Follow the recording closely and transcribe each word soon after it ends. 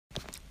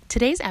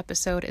Today's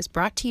episode is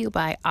brought to you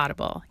by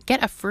Audible.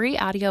 Get a free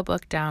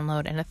audiobook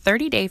download and a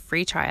 30-day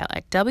free trial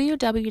at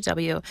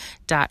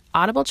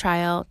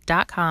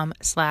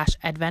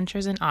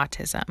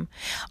www.audibletrial.com/adventuresinautism.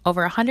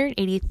 Over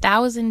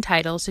 180,000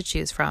 titles to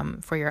choose from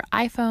for your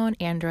iPhone,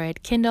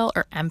 Android, Kindle,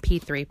 or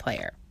MP3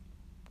 player.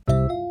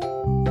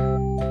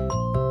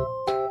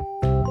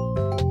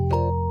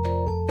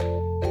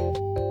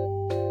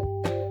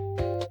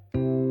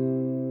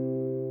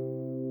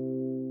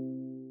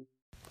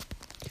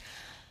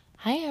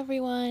 Hi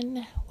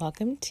everyone,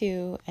 welcome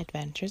to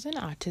Adventures in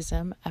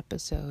Autism,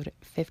 episode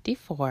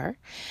 54.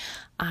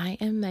 I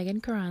am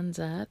Megan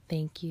Carranza.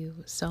 Thank you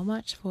so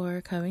much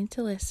for coming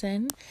to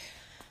listen.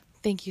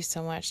 Thank you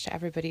so much to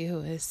everybody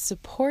who is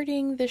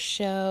supporting the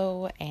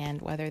show,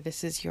 and whether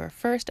this is your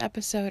first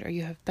episode or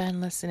you have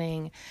been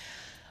listening,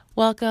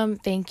 welcome.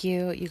 Thank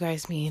you. You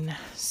guys mean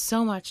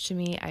so much to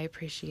me. I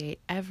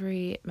appreciate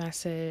every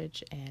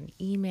message and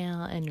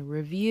email and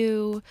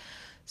review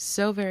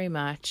so very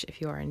much.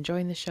 If you are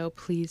enjoying the show,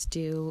 please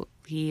do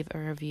leave a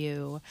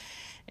review.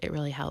 It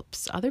really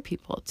helps other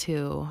people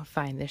to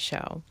find the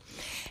show.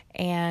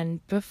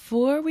 And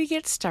before we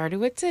get started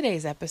with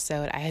today's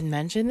episode, I had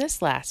mentioned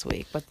this last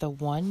week, but the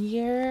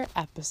 1-year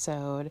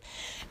episode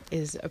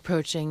is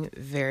approaching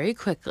very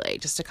quickly,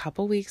 just a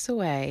couple weeks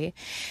away.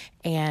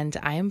 And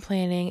I am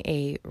planning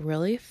a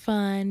really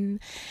fun,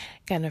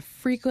 kind of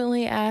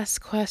frequently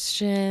asked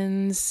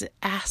questions,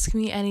 ask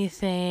me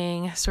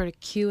anything, sort of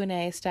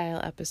Q&A style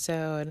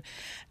episode.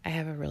 I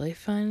have a really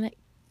fun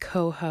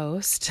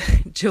co-host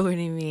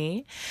joining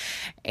me,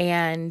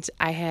 and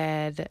I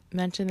had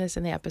mentioned this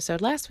in the episode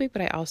last week,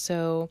 but I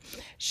also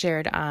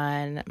shared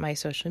on my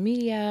social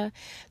media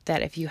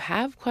that if you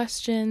have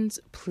questions,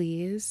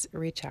 please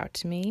reach out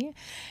to me.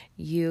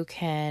 You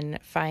can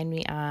find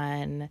me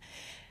on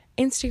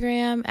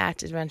Instagram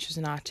at Adventures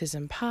in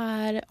Autism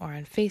Pod, or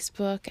on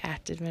Facebook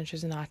at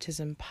Adventures in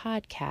Autism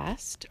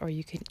Podcast, or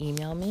you can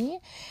email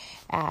me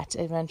at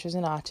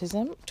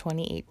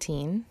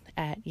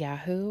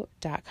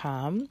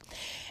adventuresinautism2018@yahoo.com.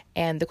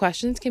 And the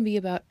questions can be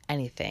about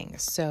anything.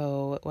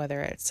 So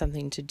whether it's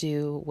something to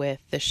do with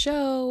the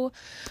show,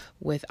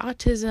 with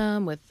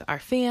autism, with our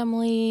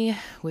family,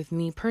 with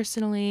me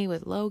personally,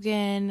 with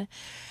Logan,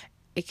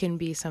 it can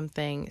be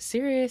something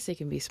serious. It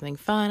can be something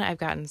fun. I've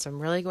gotten some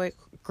really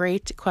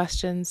great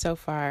questions so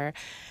far.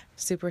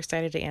 Super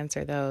excited to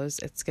answer those.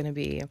 It's going to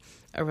be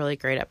a really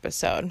great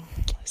episode.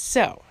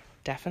 So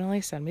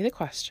definitely send me the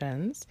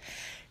questions.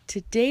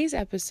 Today's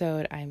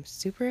episode, I'm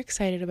super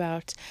excited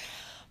about.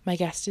 My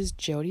guest is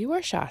Jody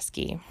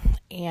Warshawski,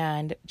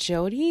 and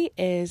Jody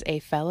is a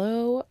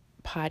fellow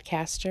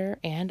podcaster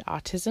and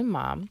autism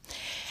mom.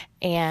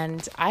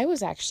 And I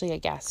was actually a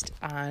guest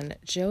on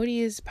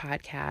Jody's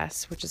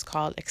podcast, which is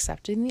called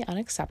Accepting the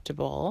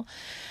Unacceptable.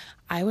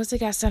 I was a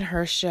guest on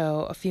her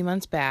show a few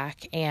months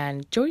back,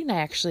 and Jody and I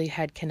actually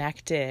had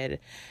connected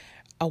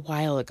a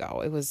while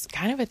ago. It was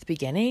kind of at the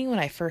beginning when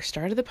I first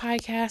started the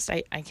podcast.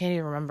 I can't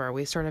even remember.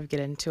 We sort of get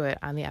into it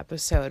on the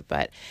episode,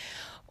 but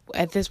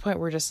at this point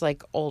we're just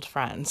like old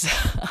friends.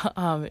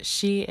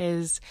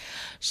 She's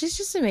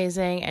just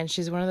amazing, and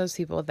she's one of those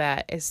people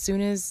that as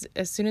soon as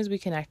we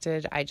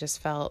connected, I just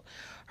felt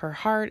her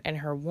heart and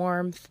her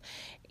warmth,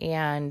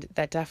 and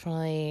that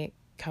definitely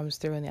comes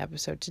through in the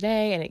episode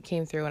today, and it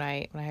came through when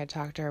I had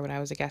talked to her when I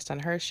was a guest on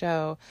her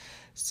show.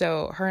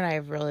 So her and I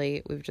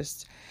we've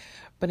just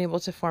been able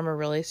to form a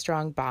really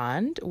strong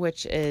bond,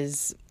 which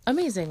is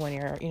amazing when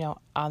you're,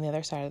 on the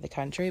other side of the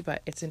country.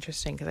 But it's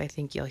interesting because I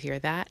think you'll hear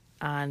that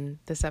on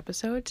this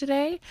episode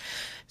today.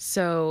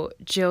 So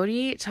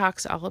Jody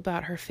talks all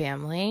about her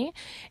family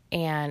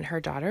and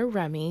her daughter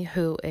Remy,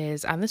 who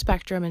is on the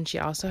spectrum, and she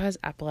also has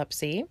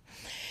epilepsy.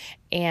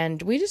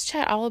 And we just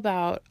chat all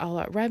about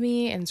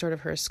Remy and sort of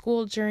her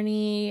school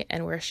journey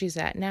and where she's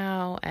at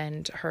now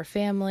and her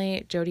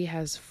family. Jody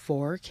has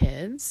 4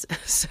 kids,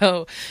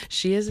 so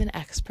she is an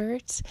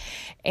expert,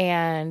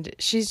 and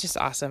she's just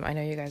awesome. I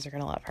know you guys are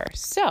going to love her.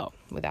 So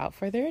without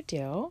further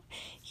ado,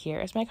 here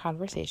is my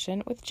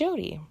conversation with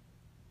Jody.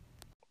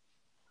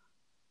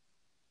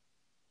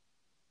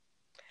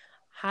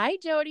 Hi,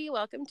 Jody.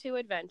 Welcome to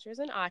Adventures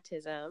in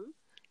Autism.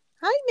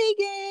 Hi,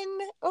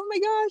 Megan. Oh my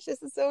gosh,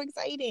 this is so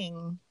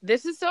exciting.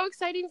 This is so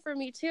exciting for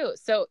me too.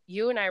 So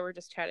you and I were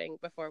just chatting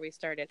before we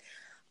started.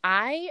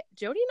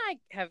 Jody and I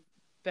have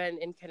been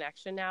in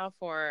connection now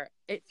for,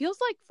 it feels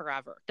like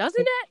forever,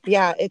 doesn't it?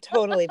 Yeah, it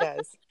totally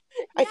does.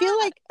 Yeah. I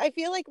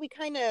feel like we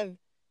kind of,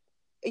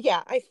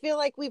 I feel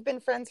like we've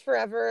been friends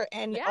forever,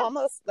 and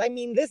almost,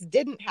 this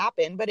didn't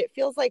happen, but it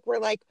feels like we're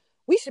like,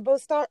 we should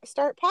both start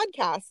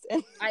podcasts.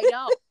 And I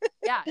know.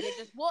 Yeah. And it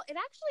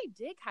actually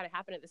did kind of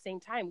happen at the same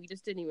time. We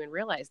just didn't even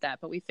realize that,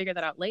 but we figured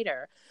that out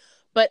later.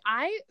 But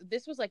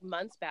this was like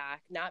months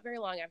back, not very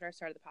long after I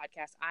started the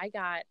podcast, I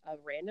got a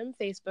random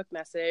Facebook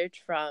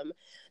message from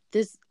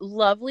this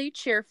lovely,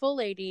 cheerful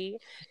lady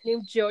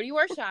named Jody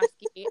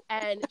Warshawski.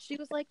 And she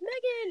was like,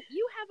 Megan,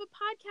 you have a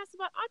podcast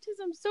about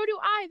autism. So do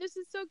I. This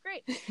is so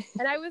great.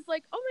 And I was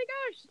like, oh my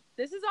gosh,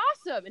 this is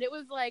awesome. And it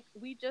was like,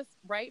 we just,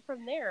 right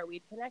from there,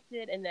 we'd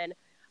connected. And then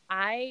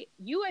I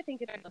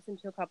think that I listened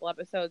to a couple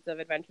episodes of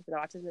Adventures in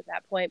Autism at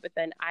that point, but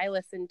then I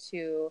listened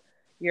to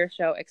your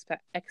show,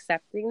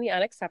 Accepting the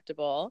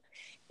Unacceptable,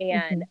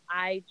 and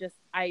I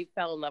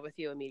fell in love with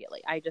you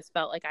immediately. I just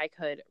felt like I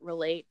could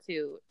relate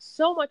to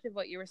so much of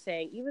what you were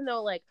saying, even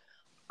though like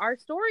our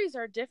stories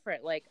are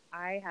different. Like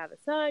I have a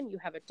son, you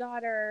have a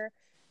daughter.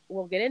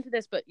 We'll get into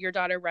this, but your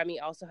daughter Remy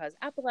also has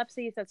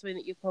epilepsy. So that's something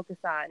that you focus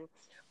on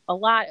a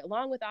lot,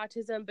 along with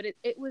autism. But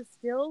it was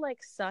still like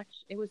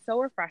it was so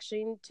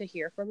refreshing to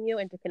hear from you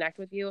and to connect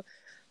with you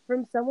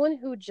from someone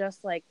who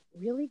just like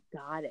really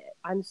got it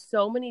on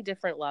so many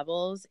different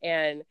levels.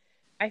 And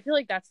I feel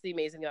like that's the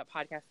amazing about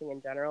podcasting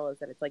in general, is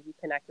that it's like you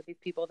connect with these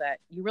people that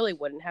you really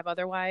wouldn't have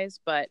otherwise,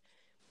 but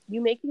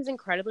you make these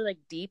incredibly like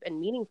deep and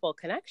meaningful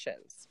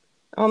connections.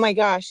 Oh my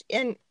gosh.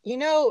 And you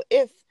know,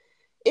 if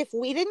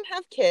we didn't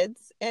have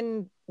kids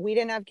and we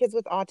didn't have kids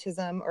with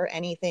autism or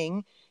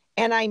anything,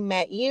 and I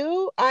met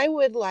you, I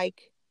would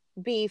like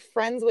be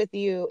friends with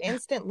you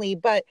instantly,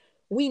 but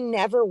we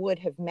never would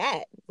have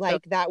met.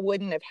 Like that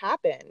wouldn't have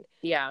happened.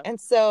 Yeah. And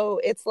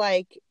so it's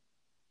like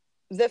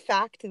the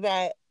fact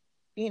that,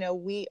 you know,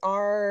 we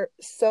are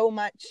so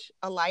much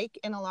alike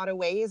in a lot of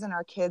ways and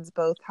our kids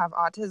both have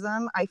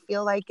autism. I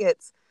feel like the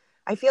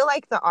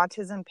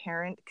autism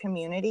parent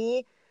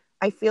community,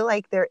 I feel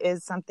like there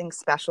is something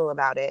special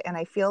about it. And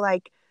I feel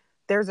like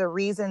there's a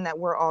reason that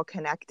we're all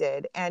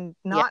connected, and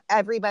not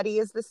everybody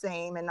is the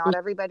same and not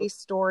everybody's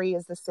story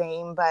is the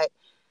same, but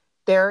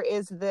there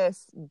is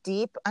this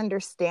deep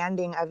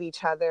understanding of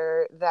each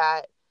other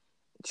that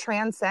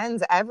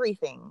transcends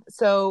everything.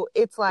 So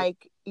it's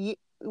like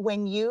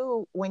when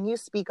you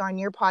speak on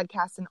your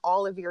podcast and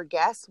all of your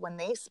guests, when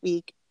they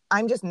speak,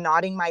 I'm just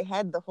nodding my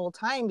head the whole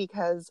time,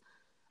 because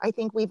I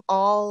think we've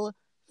all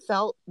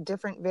felt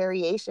different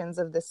variations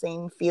of the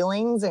same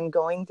feelings and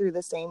going through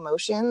the same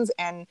motions.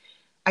 And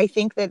I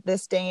think that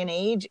this day and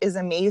age is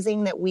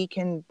amazing that we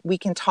can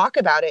talk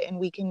about it and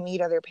we can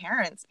meet other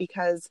parents,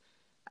 because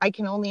I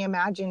can only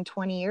imagine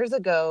 20 years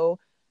ago,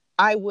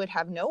 I would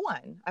have no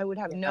one.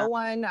 No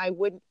one.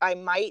 I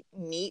might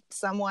meet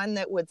someone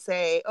that would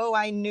say, oh,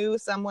 I knew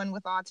someone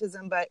with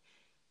autism, but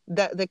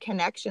the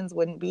connections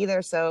wouldn't be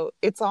there. So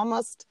it's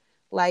almost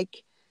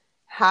like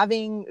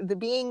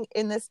being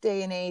in this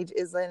day and age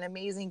is an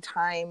amazing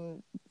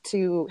time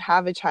to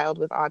have a child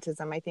with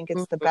autism. I think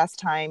it's the best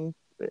time,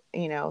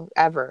 you know,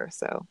 ever.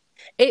 So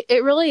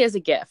it really is a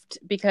gift,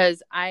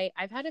 because I've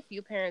had a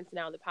few parents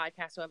now on the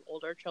podcast who have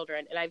older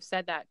children, and I've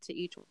said that to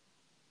each one.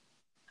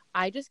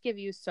 I just give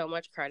you so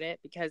much credit,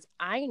 because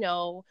I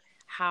know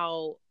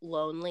how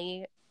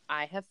lonely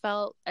I have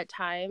felt at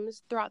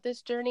times throughout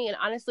this journey. And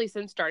honestly,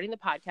 since starting the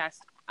podcast,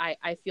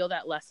 I feel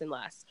that less and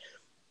less.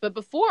 But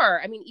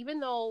before, I mean, even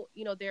though,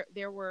 you know,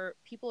 there were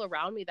people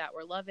around me that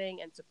were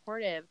loving and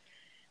supportive,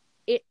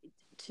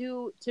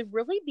 to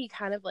really be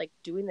kind of like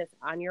doing this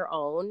on your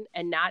own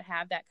and not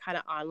have that kind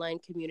of online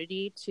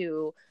community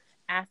to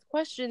ask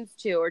questions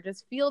to, or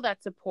just feel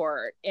that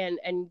support and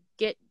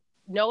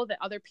know that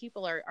other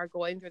people are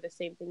going through the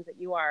same things that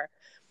you are.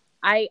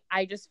 I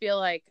just feel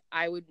like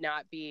I would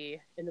not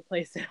be in the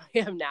place that I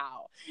am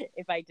now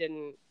if I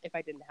didn't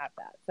have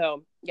that.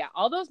 So yeah,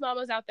 all those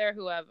mamas out there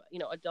who have, you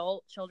know,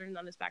 adult children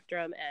on the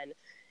spectrum, and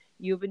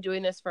you've been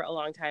doing this for a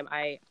long time,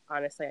 I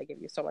give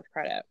you so much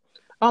credit.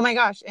 Oh my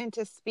gosh. And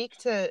to speak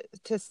to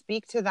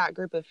that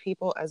group of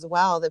people as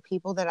well, the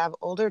people that have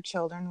older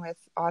children with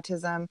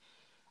autism,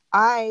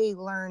 I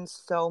learned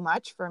so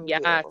much from you.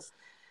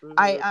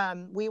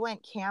 Mm-hmm. We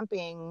went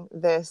camping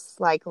this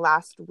like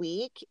last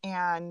week,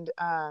 and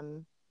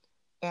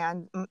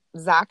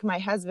Zach, my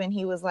husband,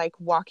 he was like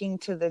walking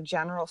to the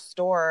general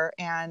store,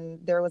 and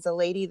there was a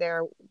lady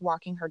there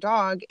walking her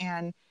dog,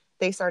 and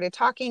they started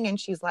talking, and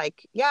she's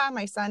like, yeah,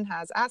 my son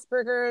has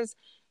Asperger's.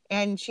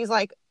 And she's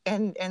like,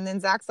 and then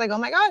Zach's like, oh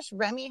my gosh,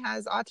 Remy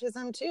has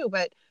autism too.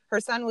 But her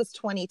son was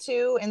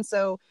 22. And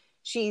so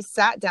she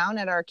sat down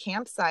at our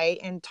campsite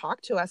and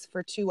talked to us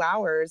for 2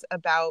 hours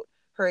about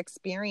her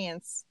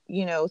experience,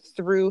 you know,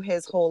 through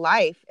his whole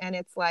life. And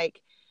it's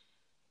like,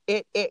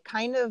 it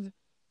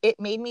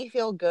made me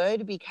feel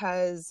good,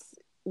 because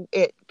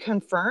it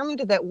confirmed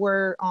that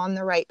we're on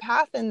the right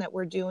path and that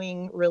we're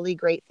doing really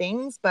great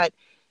things. But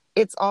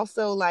it's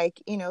also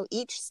like, you know,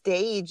 each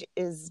stage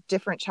is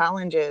different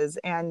challenges.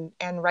 And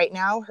right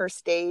now her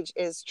stage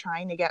is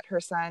trying to get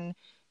her son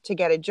to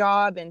get a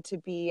job and to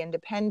be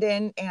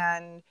independent.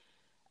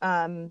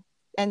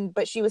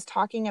 But she was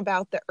talking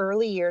about the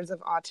early years of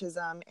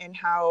autism and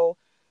how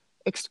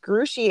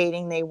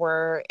excruciating they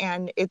were.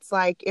 And it's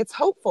like, it's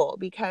hopeful,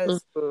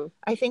 because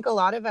I think a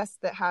lot of us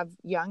that have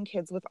young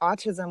kids with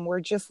autism, we're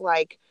just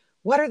like,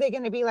 what are they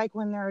going to be like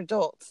when they're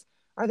adults?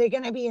 Are they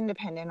going to be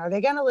independent? Are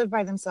they going to live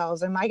by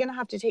themselves? Am I going to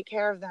have to take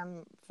care of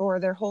them for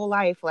their whole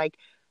life? Like,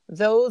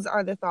 those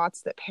are the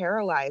thoughts that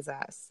paralyze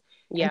us.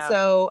 Yeah. And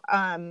so,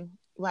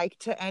 like,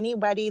 to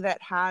anybody that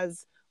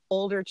has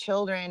older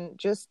children,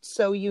 just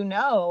so you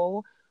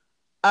know,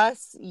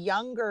 us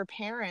younger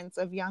parents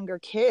of younger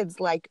kids,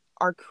 like,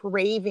 are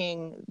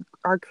craving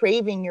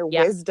your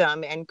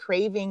wisdom and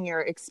craving your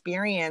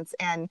experience.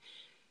 And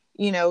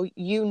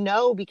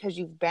because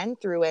you've been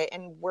through it,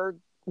 and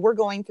we're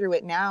going through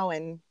it now.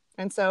 And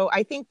so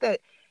I think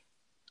that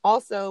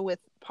also with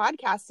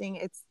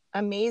podcasting, it's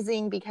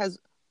amazing because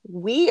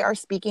we are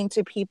speaking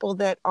to people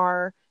that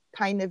are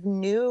kind of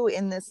new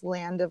in this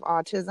land of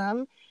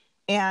autism.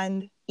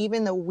 And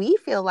even though we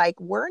feel like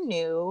we're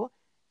new,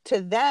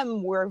 to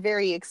them, we're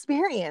very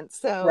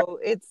experienced. So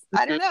it's,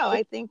 I don't know.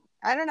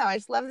 I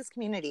just love this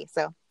community.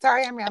 So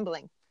sorry, I'm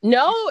rambling.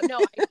 No,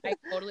 I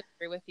totally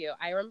agree with you.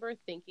 I remember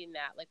thinking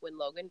that, like, when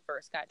Logan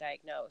first got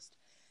diagnosed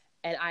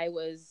and I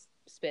was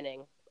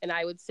spinning, and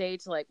I would say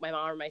to, like, my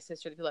mom or my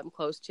sister, the people I'm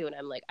close to, and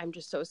I'm like, I'm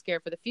just so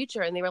scared for the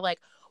future. And they were like,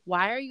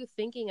 why are you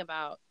thinking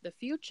about the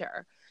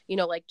future?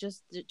 Like,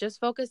 just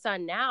focus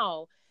on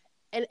now.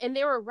 And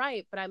they were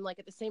right. But I'm like,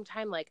 at the same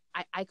time, like,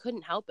 I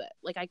couldn't help it.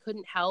 Like, I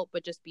couldn't help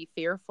but just be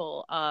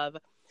fearful of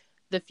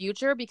the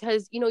future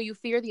because, you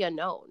fear the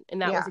unknown.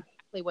 And that was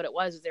exactly what it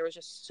was. There was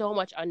just so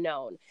much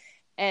unknown.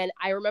 And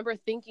I remember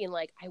thinking,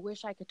 like, I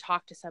wish I could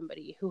talk to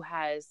somebody who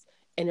has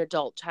an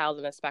adult child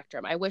on the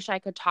spectrum. I wish I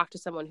could talk to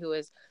someone who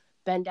has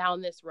been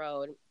down this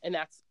road. And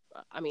that's,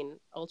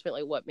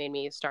 ultimately what made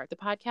me start the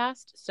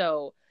podcast.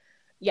 So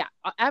yeah,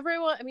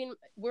 everyone,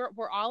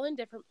 we're all in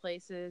different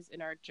places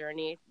in our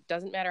journey.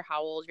 Doesn't matter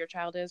how old your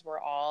child is. We're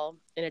all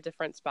in a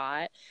different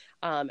spot.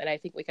 And I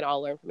think we can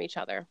all learn from each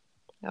other.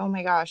 Oh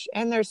my gosh.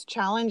 And there's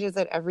challenges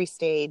at every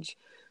stage.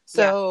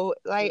 So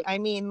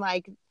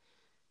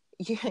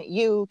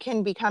you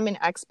can become an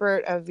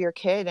expert of your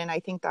kid, and I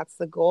think that's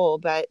the goal,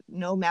 but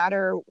no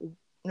matter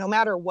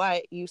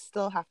what, you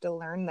still have to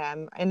learn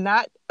them. And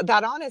that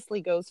honestly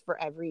goes for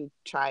every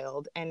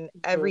child and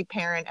every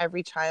parent,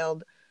 every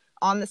child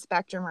on the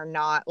spectrum or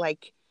not.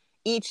 Like,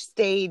 each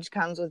stage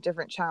comes with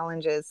different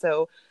challenges.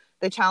 So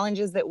the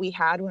challenges that we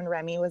had when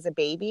Remy was a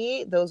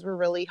baby, those were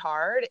really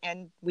hard,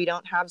 and we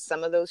don't have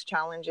some of those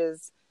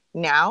challenges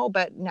now,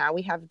 but now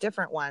we have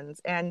different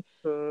ones. And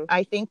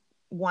I think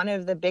one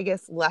of the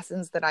biggest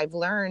lessons that I've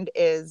learned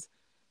is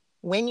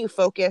when you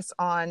focus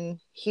on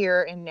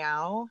here and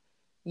now,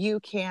 you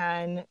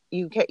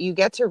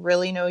get to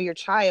really know your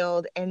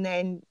child, and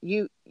then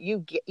you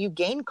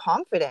gain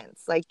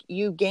confidence. Like,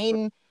 you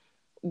gain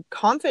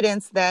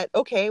confidence that,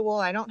 okay, well,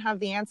 I don't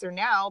have the answer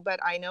now, but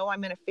I know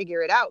I'm going to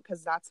figure it out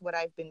because that's what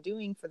I've been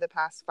doing for the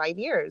past 5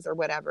 years or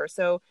whatever.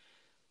 So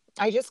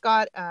I just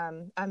got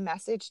a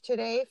message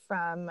today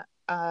from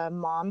a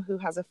mom who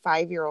has a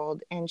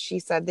 5-year-old, and she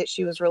said that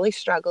she was really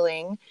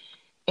struggling,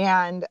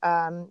 and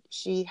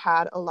she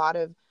had a lot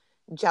of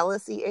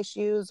jealousy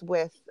issues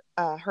with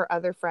her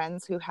other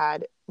friends who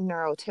had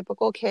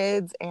neurotypical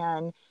kids,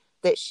 and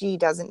that she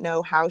doesn't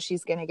know how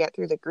she's going to get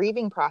through the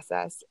grieving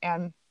process.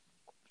 And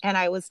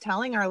I was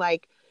telling her,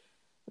 like,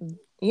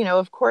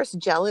 of course,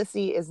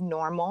 jealousy is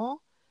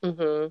normal.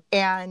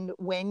 And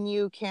when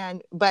you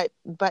can, but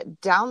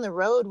down the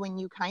road, when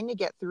you kind of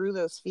get through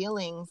those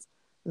feelings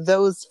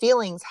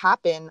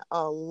happen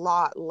a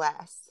lot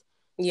less.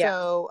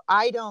 So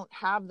I don't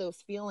have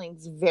those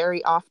feelings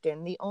very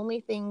often. The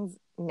only things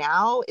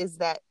now is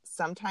that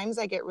sometimes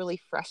I get really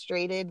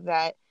frustrated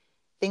that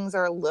things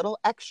are a little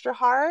extra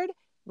hard.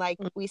 Like,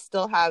 we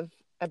still have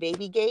a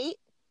baby gate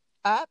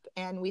up,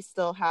 and we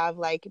still have,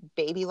 like,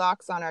 baby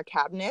locks on our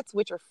cabinets,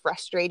 which are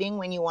frustrating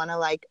when you want to,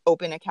 like,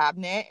 open a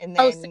cabinet and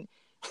then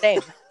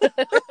same.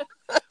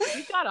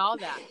 We've got all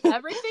that.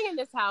 Everything in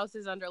this house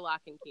is under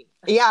lock and key.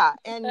 Yeah.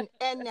 And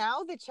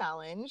now the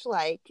challenge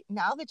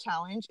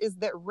is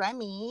that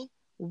Remy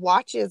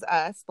watches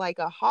us like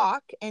a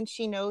hawk, and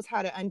she knows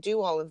how to undo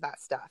all of that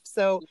stuff.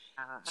 So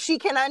she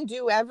can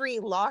undo every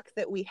lock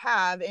that we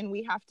have, and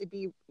we have to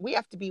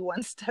be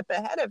one step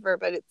ahead of her.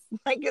 But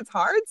it's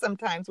hard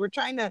sometimes. We're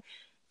trying to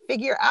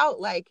figure out,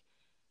 like,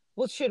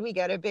 well, should we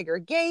get a bigger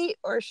gate,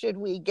 or should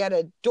we get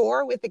a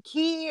door with a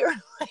key, or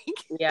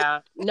like?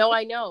 Yeah, no,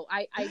 I know.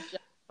 I just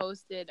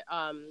posted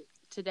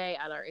today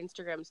on our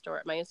Instagram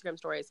story, my Instagram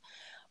stories.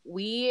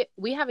 We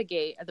have a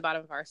gate at the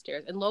bottom of our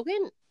stairs, and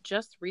Logan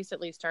just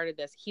recently started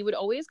this. He would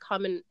always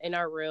come in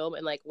our room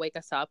and, like, wake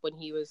us up when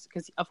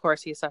because of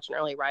course he's such an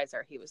early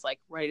riser. He was, like,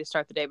 ready to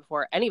start the day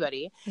before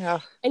anybody. Yeah.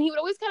 And he would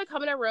always kind of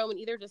come in our room and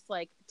either just,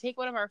 like, take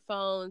one of our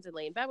phones and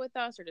lay in bed with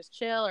us, or just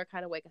chill, or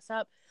kind of wake us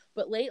up.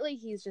 But lately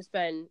he's just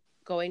been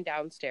going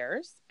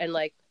downstairs and,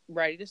 like,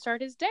 ready to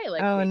start his day,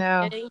 like,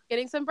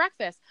 getting some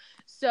breakfast.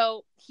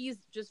 So he's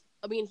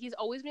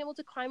always been able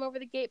to climb over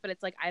the gate, but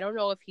it's like, I don't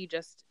know if he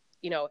just,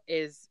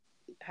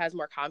 has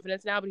more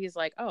confidence now, but he's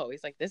like,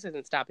 this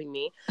isn't stopping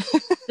me.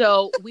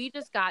 So we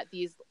just got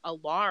these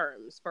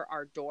alarms for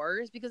our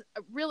doors, because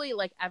really,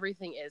 like,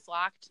 everything is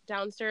locked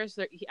downstairs.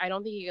 So I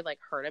don't think he could, like,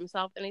 hurt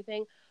himself with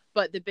anything.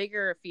 But the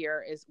bigger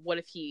fear is, what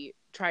if he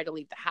tried to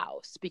leave the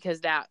house?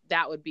 Because that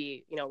would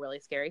be, really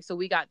scary. So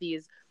we got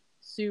these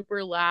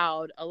super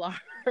loud alarms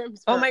for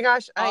oh my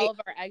gosh, all of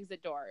our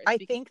exit doors. I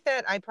think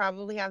that I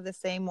probably have the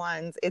same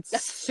ones.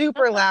 It's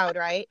super loud,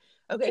 right?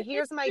 Okay,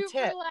 here's my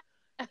tip.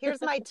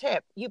 Here's my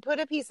tip. You put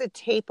a piece of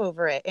tape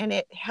over it, and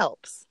it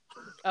helps.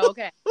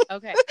 Okay.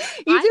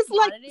 You just,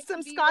 like,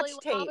 some Scotch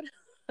tape.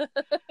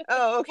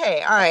 Oh,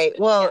 okay. All right.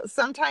 Well,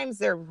 sometimes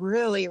they're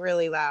really,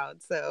 really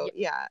loud. So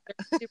yeah.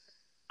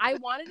 I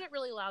wanted it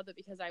really loud though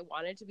because I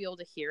wanted to be able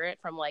to hear it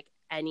from like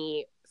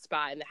any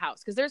spot in the house.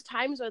 Because there's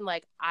times when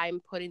like I'm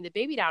putting the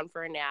baby down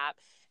for a nap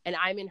and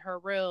I'm in her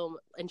room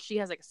and she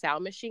has like a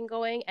sound machine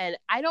going, and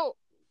I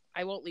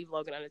won't leave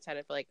Logan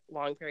unattended for like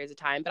long periods of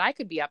time, but I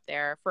could be up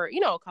there for,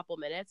 a couple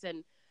minutes,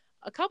 and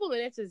a couple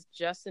minutes is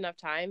just enough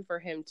time for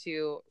him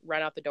to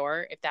run out the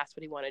door if that's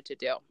what he wanted to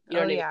do. You know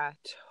what I mean? Yeah,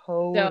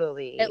 So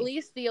totally. at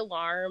least the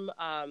alarm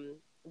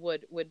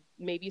would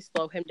maybe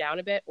slow him down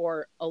a bit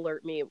or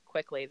alert me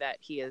quickly that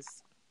he has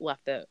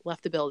left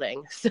the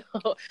building. So,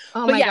 Oh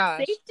but my yeah,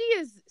 gosh.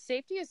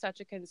 safety is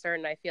such a concern.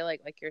 And I feel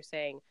like you're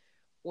saying,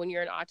 when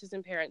you're an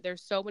autism parent,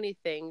 there's so many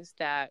things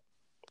that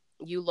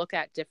you look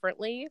at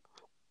differently,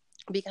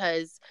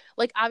 because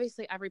like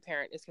obviously every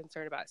parent is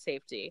concerned about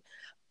safety,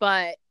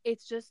 but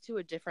it's just to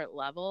a different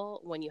level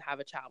when you have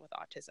a child with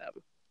autism.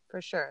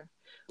 For sure.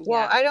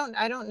 Well, Yeah.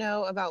 I don't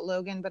know about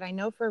Logan, but I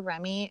know for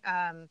Remy,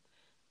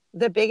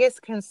 the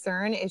biggest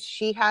concern is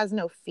she has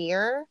no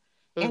fear,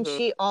 and Mm-hmm.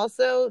 she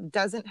also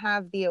doesn't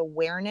have the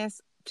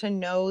awareness to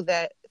know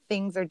that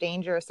things are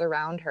dangerous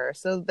around her.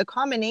 So the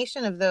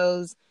combination of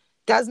those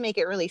does make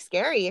it really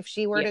scary. If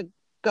she were Yeah. to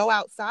go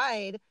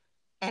outside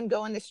and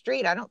go in the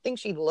street, I don't think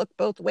she'd look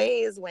both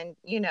ways when,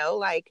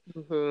 like,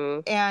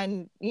 Mm-hmm.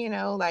 and,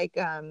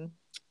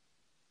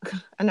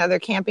 another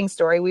camping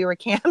story. We were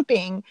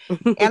camping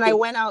and I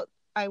went out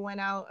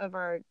of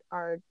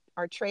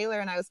our trailer,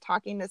 and I was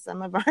talking to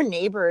some of our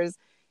neighbors,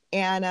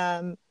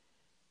 and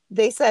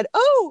they said,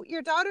 "Oh,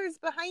 your daughter's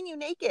behind you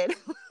naked."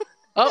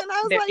 Oh, And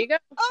I was there like, you go.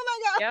 "Oh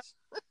my Yep. gosh."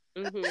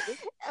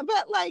 Mm-hmm.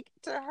 But like,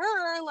 to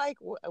her, like,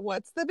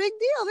 what's the big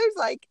deal? There's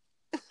like,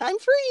 I'm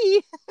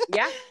free.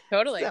 Yeah,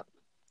 totally. So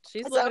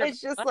She's so living her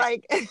it's just life.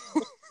 like,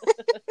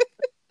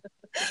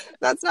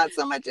 that's not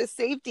so much a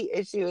safety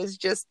issue, it's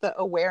just the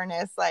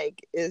awareness,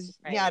 like, is,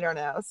 yeah, I Right. don't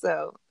know.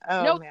 So,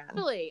 oh No, man.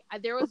 totally.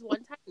 There was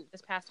one time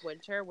this past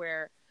winter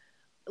where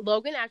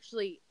Logan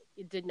actually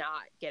did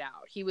not get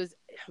out. It was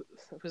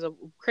a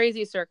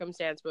crazy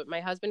circumstance, but my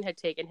husband had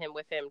taken him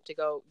with him to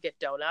go get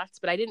donuts,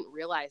 but I didn't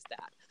realize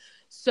that.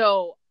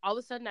 So all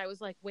of a sudden I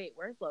was like, wait,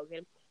 where's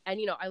Logan?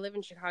 And I live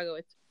in Chicago.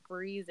 It's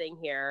freezing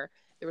here.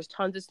 There was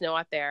tons of snow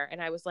out there.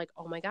 And I was like,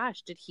 oh my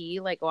gosh, did he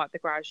like go out the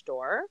garage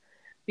door?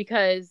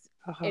 Because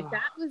if Oh,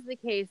 that was the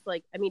case,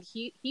 like, I mean,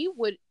 he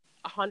would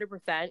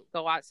 100%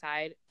 go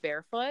outside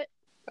barefoot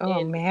oh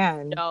in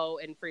man. snow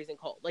and freezing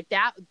cold. Like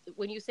that,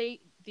 when you say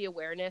the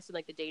awareness and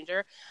like the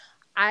danger,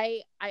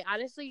 I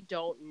honestly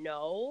don't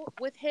know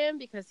with him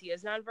because he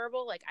is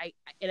nonverbal. Like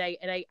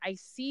I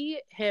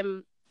see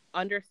him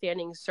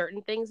understanding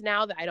certain things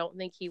now that I don't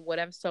think he would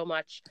have so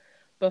much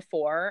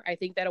before. I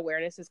think that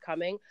awareness is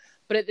coming,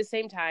 but at the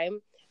same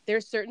time,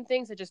 there's certain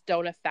things that just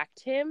don't affect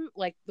him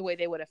like the way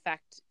they would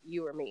affect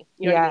you or me.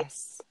 You know what I mean?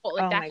 Yes. Well,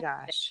 like Oh that my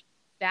gosh.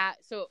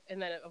 so,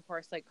 and then of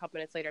course, like a couple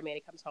minutes later,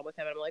 Manny comes home with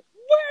him, and I'm like,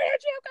 where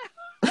did you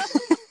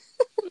go?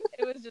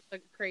 It was just a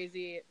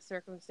crazy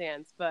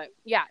circumstance, but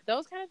yeah,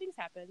 those kind of things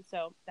happen.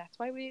 So that's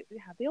why we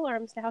have the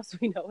alarms now, so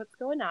we know what's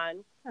going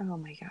on. Oh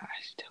my gosh.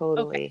 Okay.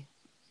 Totally.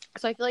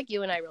 So I feel like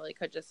you and I really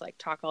could just like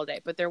talk all day,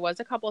 but there was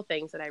a couple of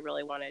things that I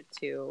really wanted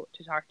to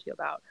talk to you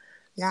about.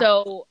 Yeah.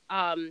 So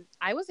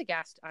I was a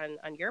guest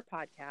on your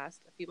podcast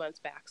a few months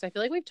back. So I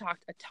feel like we've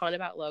talked a ton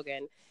about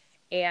Logan,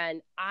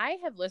 and I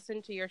have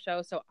listened to your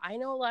show, so I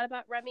know a lot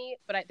about Remy,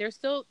 but there's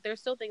still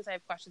things I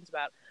have questions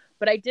about.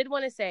 But I did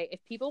want to say, if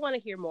people want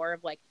to hear more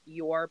of like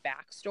your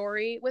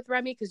backstory with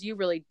Remy, because you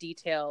really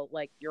detail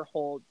like your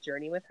whole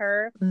journey with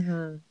her,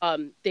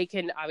 they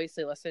can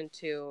obviously listen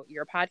to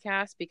your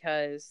podcast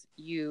because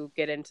you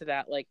get into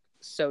that like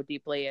so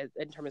deeply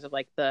in terms of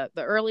like the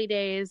early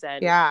days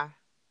and Yeah.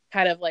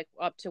 kind of like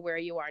up to where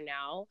you are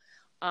now.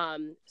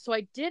 So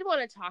I did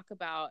want to talk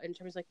about, in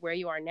terms of like where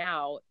you are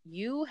now,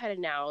 you had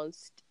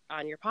announced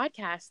on your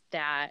podcast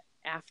that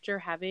after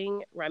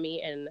having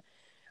Remy in,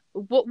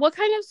 what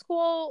kind of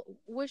school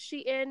was she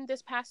in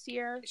this past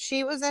year?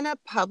 She was in a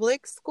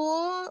public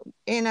school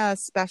in a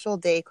special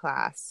day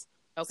class.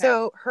 Okay.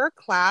 So her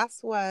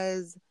class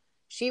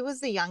she was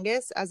the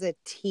youngest as a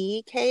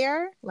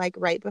TKer, like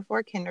right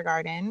before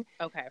kindergarten.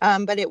 Okay.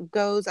 But it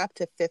goes up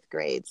to 5th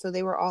grade. So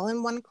they were all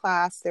in one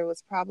class. There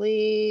was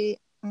probably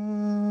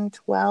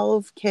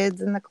 12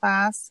 kids in the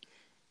class,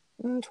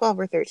 12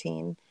 or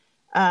 13.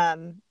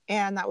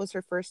 And that was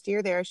her first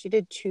year there. She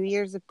did 2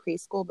 years of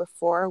preschool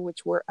before,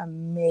 which were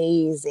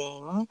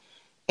amazing.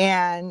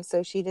 And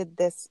so she did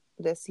this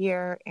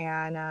year.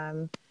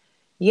 And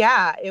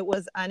yeah, it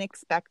was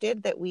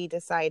unexpected that we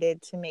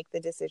decided to make the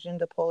decision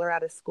to pull her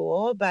out of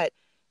school, but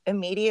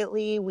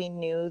immediately we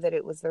knew that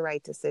it was the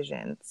right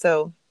decision.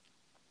 So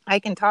I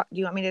can talk. Do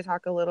you want me to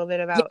talk a little bit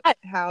about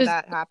how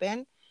that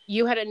happened?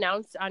 You had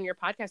announced on your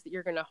podcast that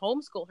you're going to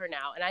homeschool her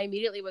now. And I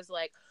immediately was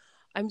like,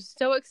 I'm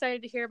so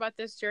excited to hear about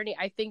this journey.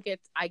 I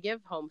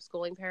give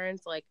homeschooling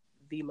parents like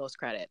the most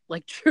credit,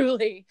 like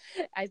truly.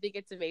 I think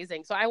it's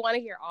amazing. So I want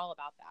to hear all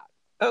about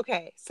that.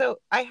 Okay, so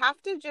I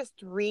have to just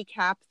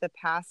recap the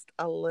past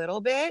a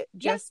little bit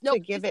Yes, just no, to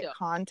please give it do.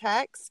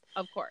 context.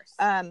 Of course.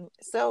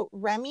 So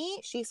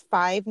Remy, she's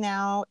 5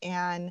 now,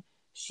 and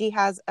she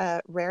has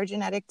a rare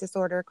genetic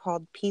disorder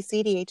called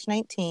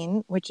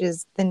PCDH19, which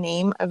is the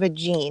name of a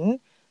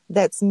gene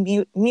that's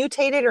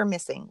mutated or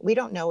missing. We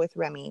don't know with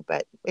Remy,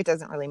 but it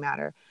doesn't really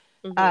matter.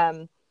 Mm-hmm.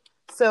 Um,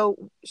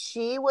 so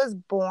she was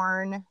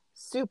born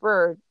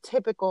super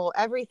typical.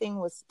 Everything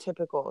was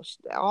typical.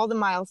 All the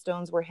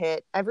milestones were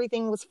hit.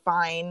 Everything was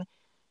fine.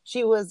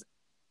 She was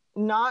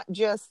not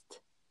just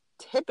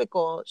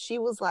typical. She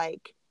was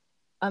like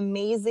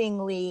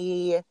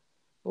amazingly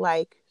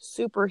like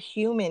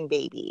superhuman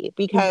baby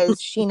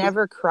because she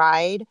never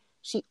cried.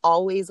 She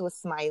always was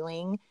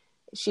smiling.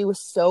 She was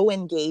so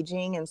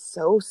engaging and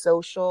so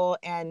social.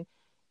 And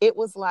it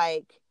was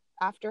like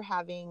after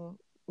having,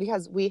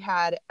 because we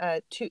had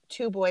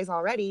two boys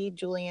already,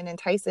 Julian and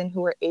Tyson,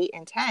 who were 8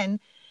 and 10.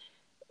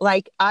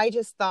 Like I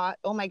just thought,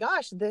 oh my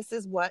gosh, this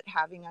is what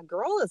having a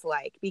girl is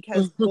like,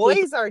 because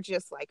boys are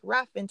just like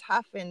rough and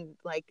tough and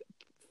like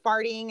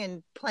farting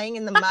and playing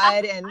in the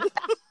mud and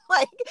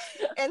like,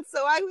 and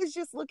so I was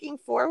just looking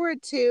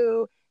forward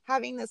to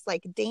having this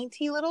like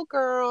dainty little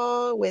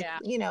girl with,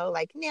 Yeah.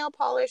 like nail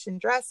polish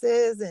and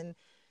dresses and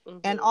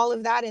Mm-hmm. all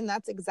of that. And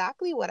that's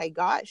exactly what I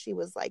got. She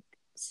was like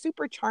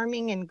super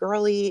charming and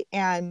girly.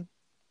 And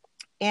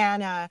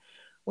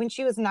when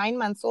she was 9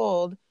 months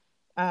old,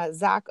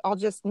 Zach, I'll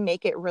just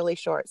make it really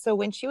short. So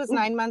when she was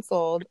 9 months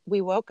old,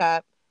 we woke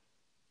up.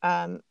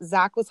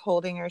 Zach was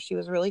holding her. She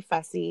was really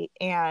fussy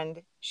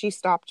and she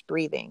stopped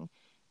breathing.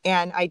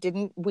 And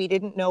we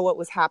didn't know what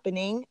was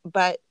happening,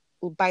 but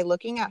by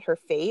looking at her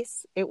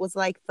face, it was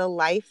like the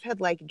life had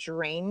like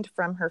drained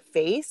from her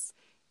face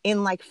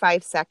in like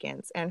 5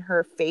 seconds. And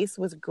her face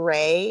was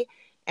gray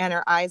and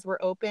her eyes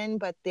were open,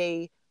 but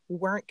they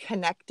weren't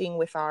connecting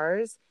with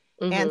ours.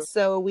 Mm-hmm. And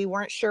so we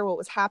weren't sure what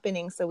was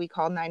happening. So we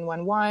called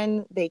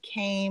 911. They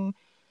came.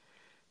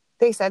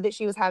 They said that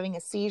she was having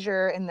a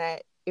seizure and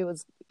that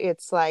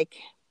it's like,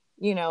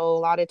 a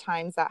lot of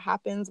times that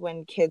happens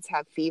when kids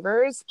have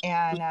fevers.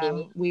 And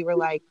Mm-hmm. we were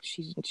like,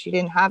 she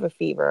didn't have a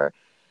fever.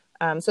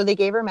 So they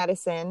gave her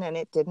medicine and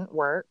it didn't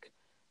work.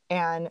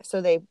 And so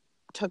they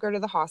took her to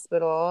the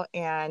hospital,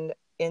 and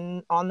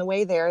on the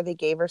way there, they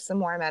gave her some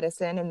more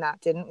medicine and that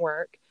didn't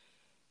work.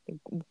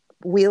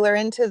 Wheel her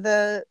into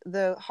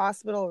the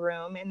hospital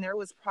room, and there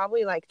was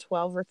probably like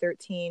 12 or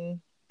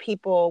 13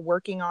 people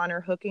working on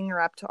her, hooking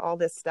her up to all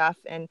this stuff.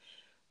 And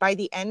by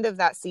the end of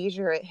that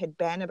seizure, it had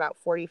been about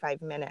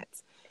 45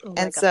 minutes. Oh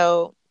my And God.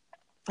 so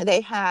they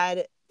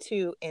had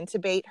to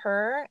intubate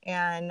her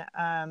and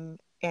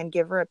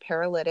give her a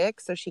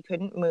paralytic so she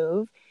couldn't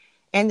move.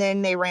 And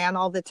then they ran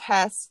all the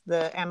tests,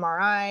 the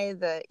MRI,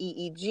 the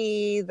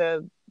EEG,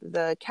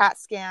 the CAT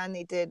scan.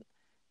 They did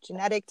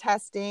genetic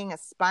testing, a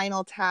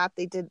spinal tap.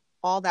 They did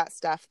all that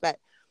stuff. But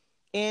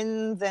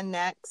in the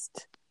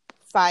next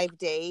 5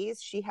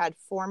 days, she had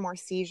 4 more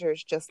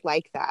seizures just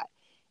like that.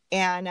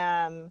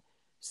 And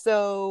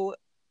so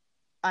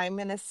I'm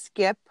going to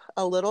skip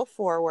a little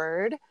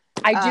forward.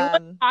 I do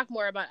want to talk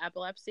more about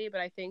epilepsy,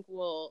 but I think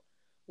we'll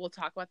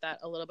talk about that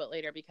a little bit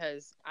later,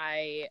 because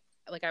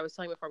like I was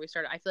telling before we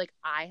started, I feel like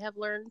I have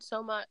learned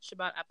so much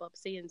about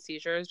epilepsy and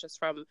seizures just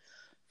from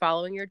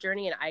following your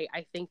journey. And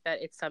I think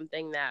that it's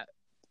something that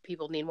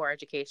people need more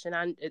education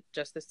on,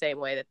 just the same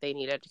way that they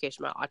need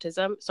education about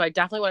autism. So I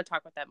definitely want to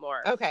talk about that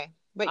more. Okay.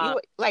 But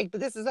but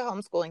this is a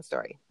homeschooling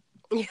story.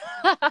 Well,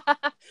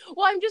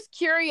 I'm just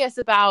curious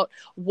about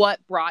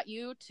what brought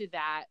you to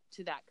that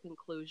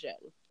conclusion.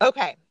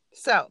 Okay.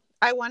 So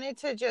I wanted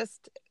to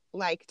just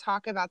like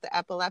talk about the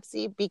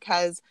epilepsy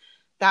because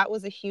that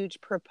was a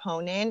huge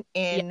proponent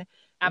in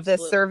the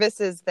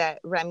services that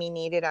Remy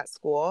needed at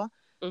school.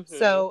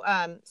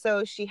 Mm-hmm.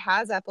 So she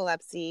has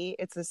epilepsy.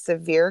 It's a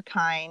severe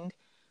kind.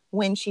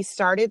 When she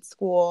started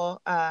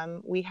school,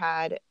 we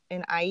had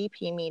an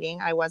IEP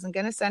meeting. I wasn't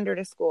going to send her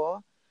to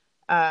school.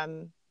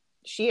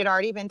 She had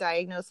already been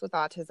diagnosed with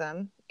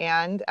autism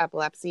and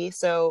epilepsy.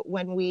 So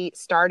when we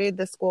started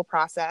the school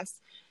process,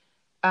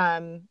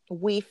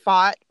 we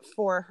fought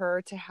for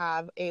her to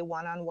have a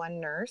one-on-one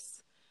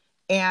nurse,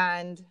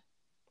 and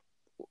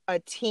a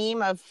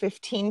team of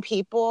 15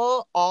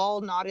 people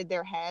all nodded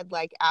their head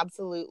like,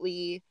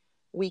 absolutely,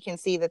 we can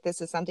see that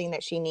this is something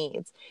that she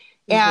needs.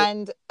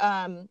 Mm-hmm.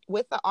 And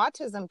with the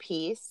autism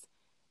piece,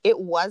 it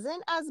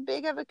wasn't as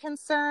big of a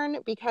concern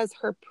because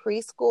her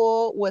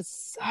preschool was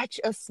such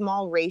a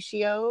small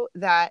ratio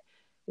that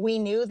we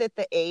knew that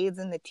the aides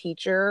and the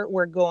teacher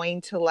were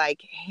going to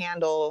like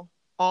handle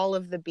all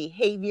of the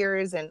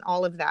behaviors and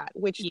all of that,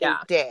 which they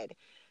did.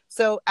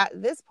 So at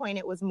this point,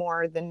 it was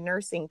more the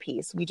nursing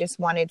piece. We just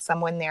wanted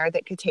someone there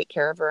that could take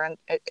care of her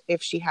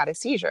if she had a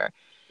seizure.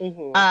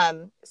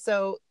 Mm-hmm.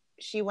 So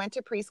she went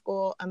to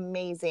preschool,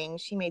 amazing.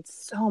 She made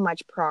so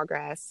much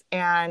progress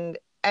and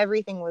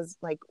everything was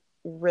like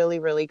really,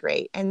 really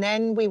great. And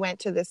then we went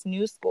to this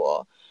new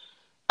school.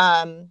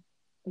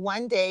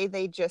 One day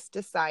they just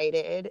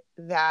decided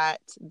that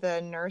the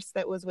nurse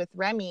that was with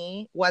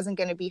Remy wasn't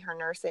going to be her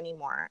nurse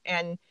anymore.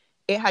 And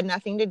it had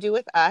nothing to do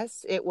with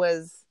us. It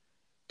was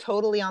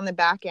totally on the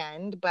back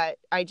end, but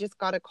I just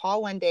got a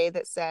call one day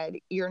that said,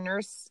 your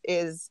nurse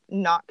is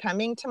not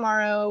coming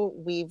tomorrow.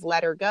 We've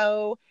let her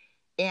go,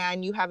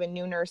 and you have a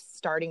new nurse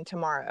starting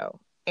tomorrow.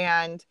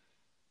 And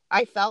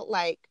I felt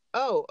like,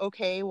 oh,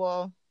 okay,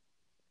 well,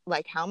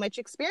 like, how much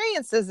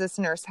experience does this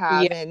nurse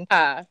have? Yeah.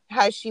 And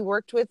has she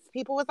worked with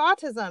people with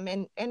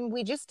autism? And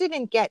we just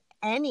didn't get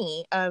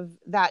any of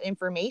that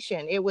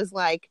information. It was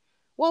like,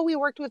 well, we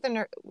worked with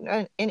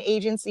an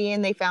agency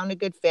and they found a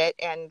good fit.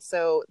 And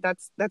so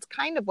that's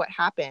kind of what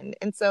happened.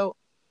 And so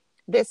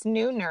this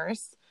new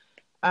nurse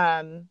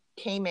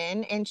came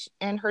in,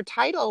 and her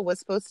title was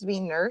supposed to be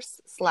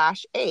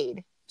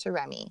nurse/aide to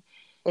Remy.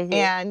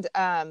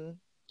 Mm-hmm.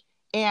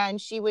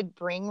 And she would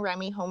bring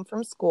Remy home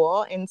from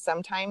school, and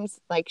sometimes,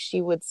 like,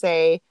 she would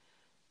say,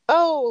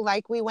 oh,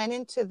 like, we went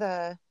into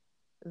the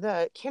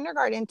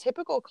kindergarten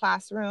typical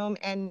classroom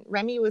and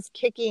Remy was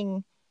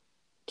kicking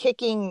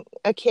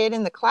a kid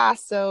in the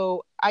class.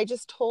 So I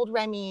just told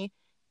Remy,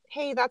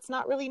 hey, that's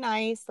not really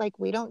nice. Like,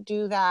 we don't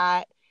do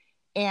that.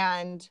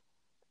 And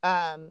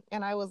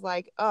I was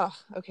like, oh,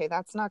 okay,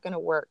 that's not going to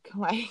work.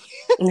 Like,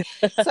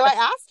 so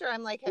I asked her,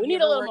 I'm like, we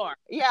need a little more.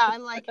 Yeah.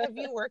 I'm like, have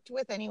you worked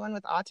with anyone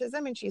with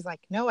autism? And she's like,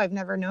 no, I've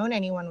never known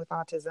anyone with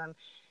autism.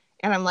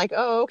 And I'm like,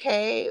 oh,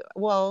 okay,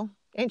 well,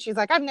 and she's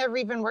like, I've never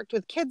even worked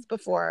with kids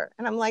before.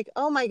 And I'm like,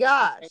 oh my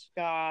gosh. Oh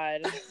my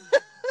God.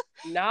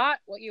 Not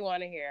what you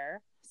want to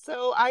hear.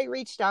 So I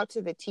reached out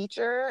to the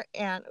teacher,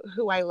 and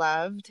who I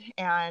loved,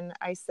 and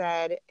I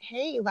said,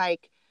 hey,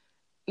 like,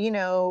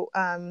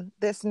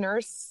 this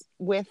nurse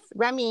with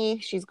Remy,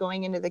 she's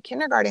going into the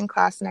kindergarten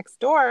class next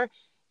door.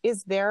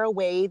 Is there a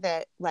way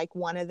that, like,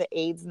 one of the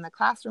aides in the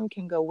classroom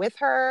can go with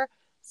her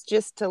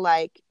just to,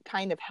 like,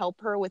 kind of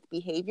help her with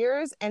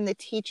behaviors? And the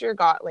teacher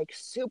got, like,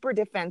 super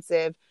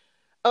defensive.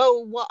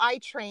 Oh, well, I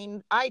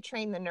trained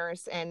the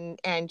nurse,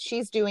 and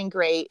she's doing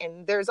great,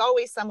 and there's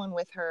always someone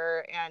with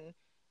her.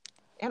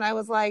 And I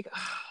was like,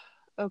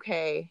 oh,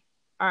 okay,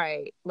 all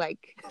right,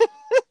 like.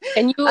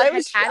 And you had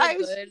a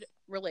good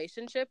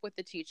relationship with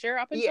the teacher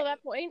up until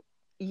that point?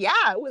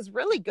 Yeah, it was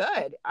really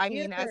good. I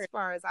mean, as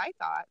far as I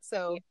thought.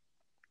 So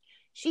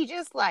she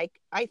just, like,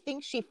 I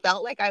think she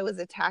felt like I was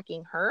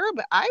attacking her,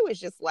 but I was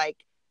just like,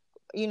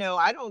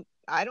 I don't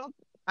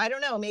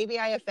know, maybe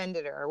I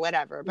offended her or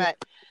whatever. But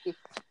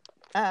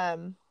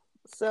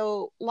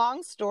so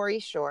long story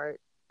short,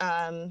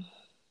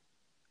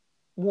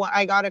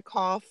 I got a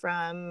call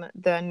from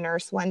the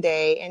nurse one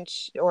day,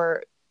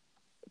 or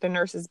the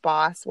nurse's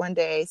boss one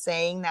day,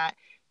 saying that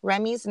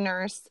Remy's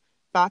nurse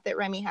thought that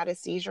Remy had a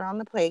seizure on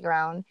the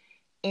playground,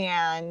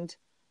 and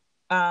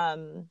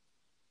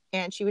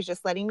she was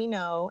just letting me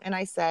know. And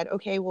I said,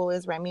 okay, well,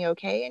 is Remy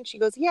okay? And she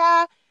goes,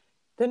 yeah,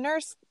 the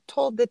nurse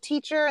told the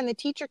teacher, and the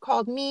teacher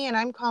called me, and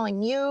I'm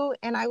calling you.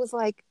 And I was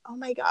like, oh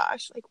my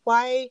gosh, like,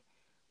 why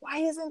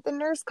isn't the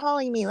nurse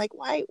calling me? Like,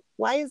 why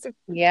is there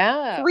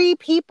 3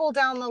 people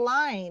down the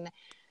line?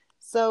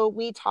 So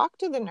we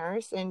talked to the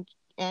nurse,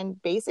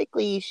 and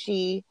basically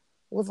she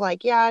was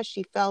like, yeah,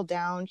 she fell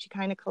down. She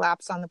kind of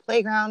collapsed on the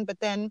playground, but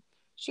then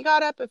she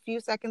got up a few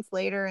seconds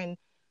later and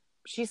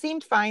she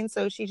seemed fine.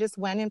 So she just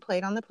went and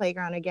played on the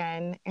playground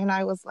again. And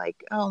I was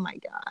like, oh my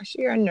gosh,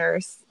 you're a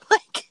nurse.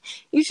 Like,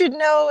 you should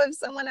know if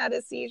someone had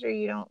a seizure,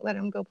 you don't let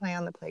them go play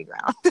on the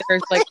playground.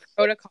 There's like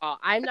protocol.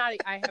 I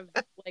have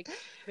like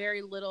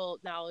very little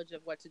knowledge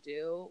of what to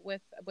do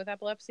with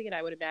epilepsy. And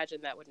I would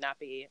imagine that would not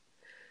be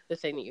the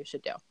thing that you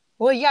should do.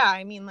 Well, yeah,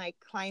 I mean, like,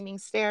 climbing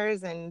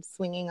stairs and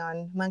swinging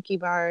on monkey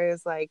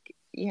bars, like,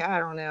 yeah, I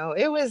don't know.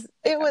 It was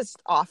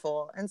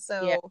awful. And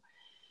so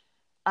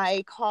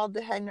I called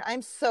the head.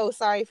 I'm so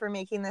sorry for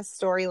making this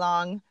story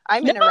long.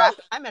 I'm gonna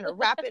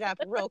wrap it up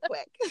real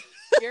quick.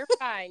 You're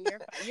fine.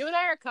 You and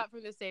I are cut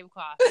from the same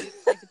cloth. We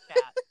like to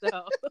chat.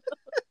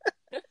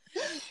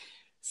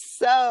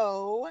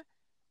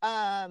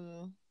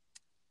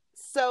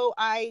 So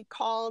I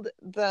called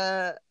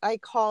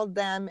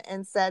them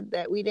and said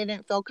that we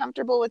didn't feel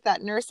comfortable with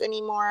that nurse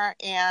anymore.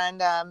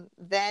 And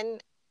then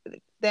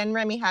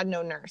Remy had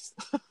no nurse.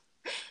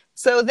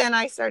 So then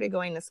I started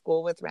going to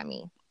school with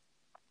Remy.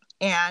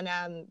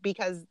 And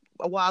because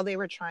while they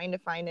were trying to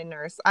find a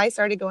nurse, I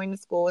started going to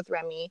school with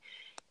Remy,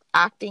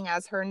 acting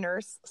as her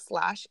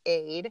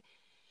nurse/aide.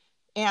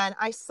 And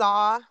I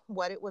saw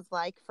what it was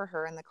like for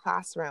her in the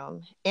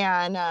classroom.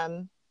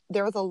 And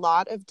there was a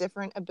lot of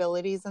different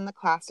abilities in the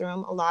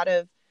classroom, a lot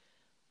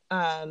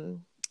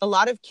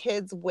of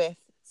kids with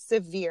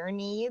severe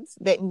needs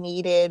that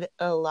needed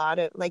a lot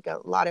of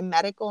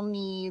medical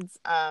needs.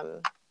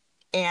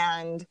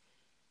 And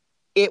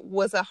it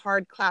was a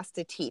hard class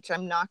to teach.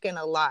 I'm not going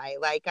to lie.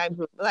 Like, I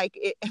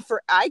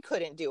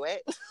couldn't do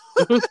it.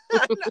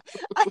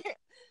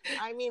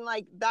 I mean,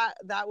 like,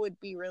 that would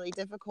be really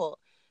difficult.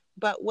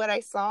 But what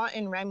I saw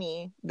in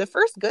Remy, the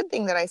first good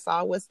thing that I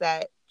saw was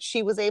that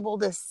she was able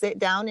to sit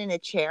down in a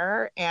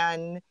chair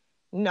and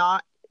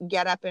not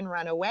get up and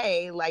run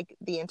away like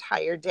the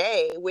entire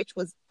day, which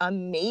was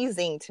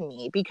amazing to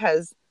me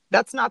because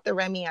that's not the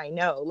Remy I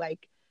know.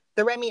 Like,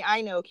 the Remy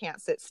I know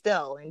can't sit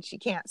still, and she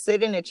can't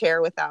sit in a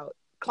chair without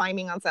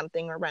climbing on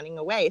something or running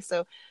away.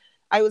 So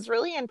I was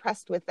really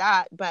impressed with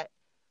that. But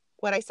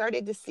what I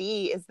started to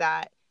see is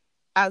that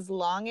as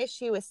long as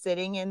she was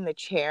sitting in the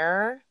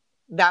chair,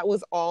 that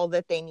was all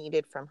that they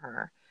needed from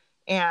her.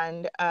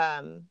 And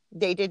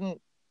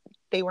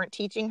they weren't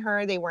teaching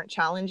her, they weren't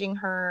challenging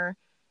her.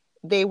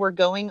 They were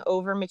going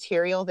over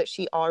material that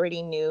she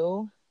already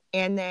knew.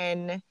 And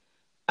then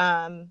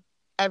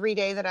every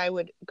day that I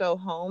would go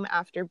home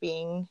after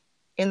being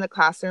in the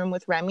classroom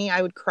with Remy,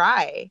 I would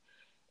cry.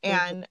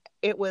 And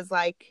it was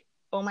like,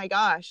 oh my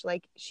gosh,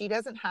 like she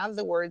doesn't have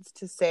the words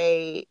to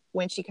say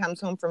when she comes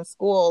home from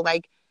school,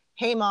 like,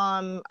 hey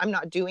mom, I'm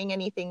not doing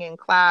anything in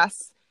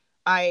class.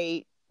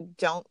 I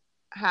don't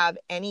have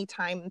any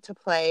time to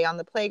play on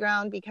the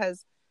playground,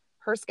 because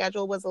her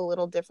schedule was a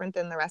little different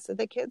than the rest of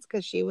the kids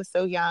because she was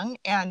so young,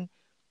 and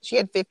she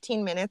had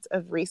 15 minutes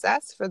of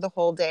recess for the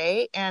whole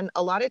day. And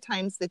a lot of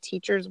times the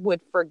teachers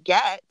would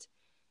forget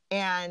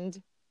and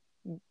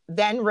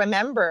then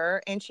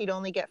remember, and she'd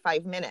only get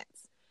 5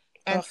 minutes.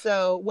 And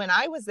so when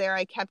I was there,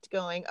 I kept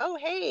going, oh,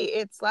 hey,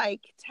 it's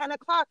like 10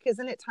 o'clock.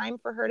 Isn't it time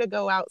for her to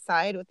go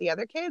outside with the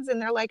other kids? And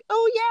they're like,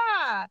 oh,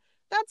 yeah,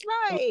 that's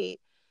right.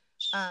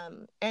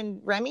 And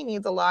Remy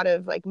needs a lot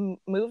of like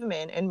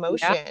movement and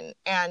motion. Yeah.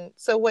 And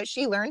so what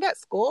she learned at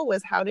school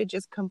was how to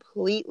just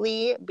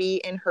completely be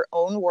in her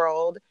own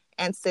world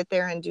and sit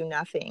there and do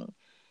nothing.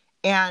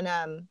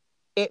 And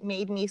it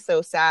made me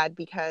so sad,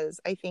 because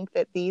I think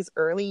that these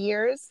early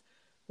years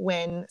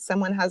when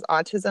someone has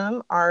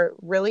autism are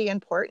really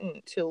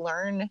important to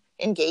learn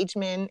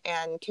engagement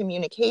and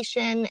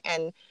communication.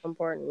 And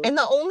important. And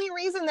the only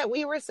reason that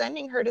we were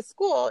sending her to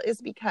school is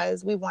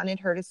because we wanted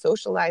her to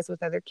socialize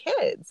with other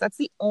kids. That's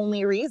the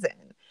only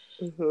reason.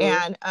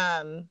 And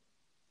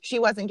she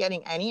wasn't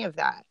getting any of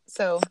that.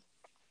 So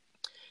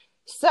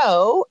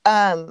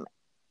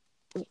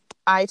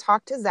I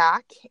talked to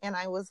Zach, and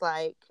I was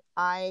like,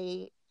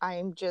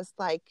 I'm just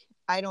like,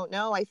 I don't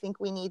know. I think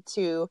we need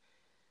to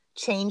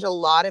change a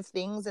lot of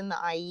things in the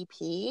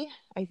IEP.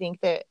 I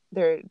think that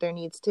there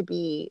needs to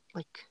be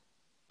like,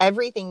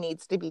 everything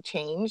needs to be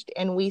changed.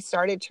 And we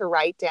started to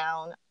write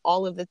down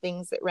all of the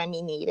things that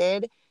Remy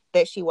needed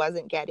that she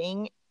wasn't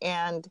getting.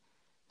 And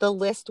the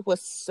list was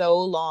so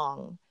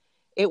long.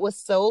 It was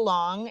so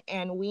long.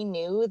 And we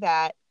knew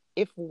that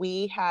if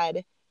we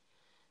had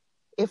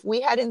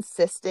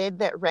insisted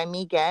that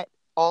Remy get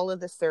all of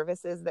the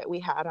services that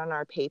we had on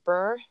our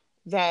paper,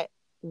 that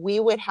we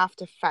would have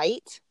to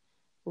fight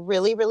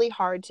really, really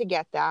hard to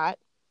get that.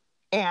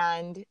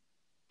 And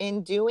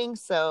in doing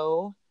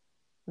so,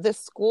 the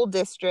school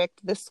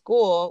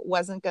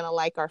wasn't going to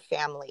like our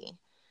family.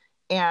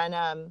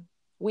 And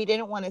we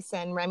didn't want to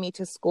send Remy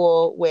to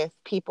school with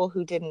people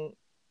who didn't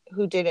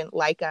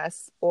like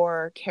us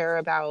or care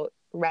about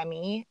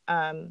Remy.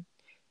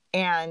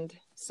 And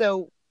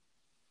so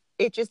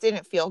it just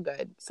didn't feel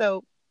good.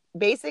 So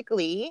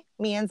basically,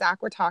 me and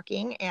Zach were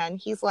talking, and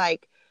he's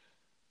like,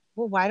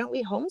 well, why don't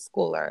we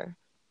homeschool her?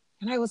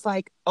 And I was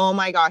like, oh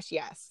my gosh,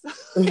 yes.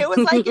 It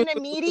was like an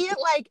immediate,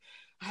 like,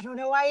 I don't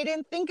know why I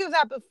didn't think of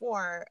that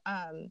before.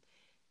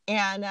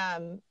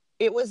 And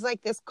it was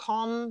like this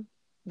calm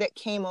that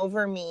came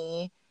over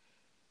me,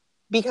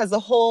 because the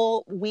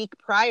whole week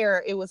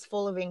prior, it was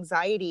full of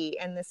anxiety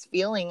and this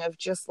feeling of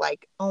just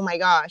like, oh my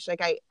gosh,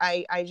 like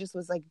I just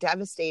was like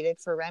devastated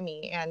for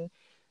Remy. And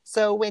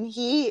so when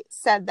he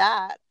said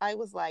that, I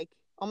was like,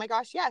 oh my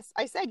gosh, yes.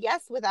 I said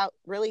yes without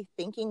really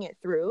thinking it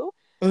through.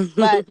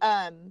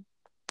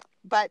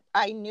 But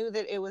I knew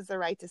that it was the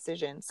right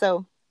decision.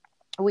 So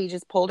we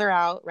just pulled her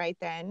out right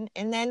then.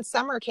 And then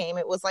summer came.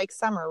 It was like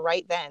summer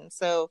right then.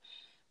 So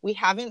we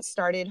haven't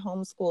started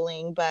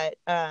homeschooling, but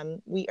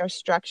we are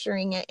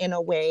structuring it in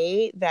a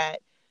way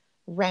that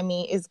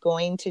Remy is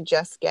going to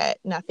just get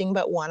nothing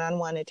but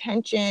one-on-one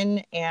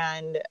attention,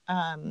 and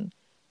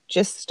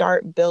just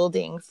start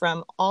building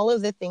from all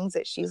of the things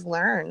that she's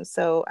learned.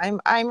 So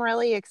I'm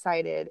really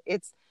excited.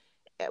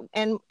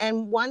 And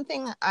one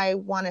thing I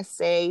want to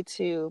say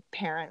to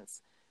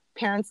parents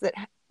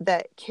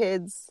that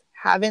kids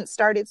haven't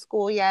started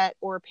school yet,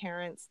 or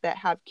parents that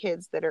have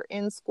kids that are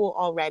in school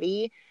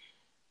already,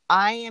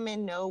 I am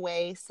in no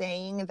way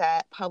saying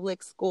that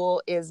public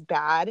school is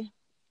bad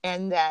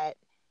and that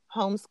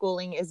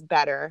homeschooling is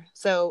better.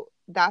 So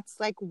that's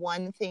like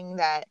one thing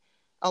that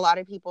a lot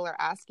of people are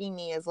asking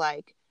me is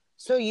like,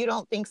 so you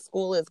don't think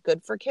school is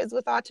good for kids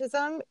with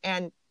autism?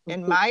 And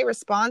my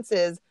response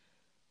is,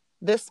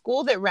 the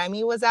school that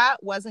Remy was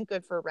at wasn't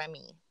good for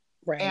Remy.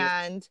 Right.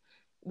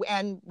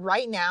 And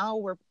right now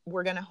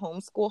we're going to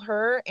homeschool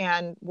her,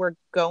 and we're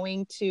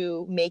going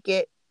to make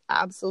it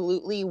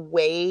absolutely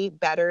way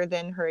better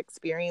than her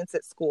experience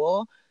at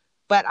school.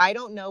 But I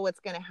don't know what's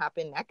going to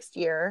happen next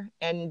year,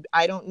 and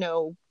I don't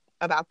know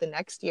about the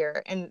next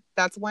year. And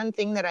that's one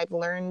thing that I've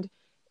learned,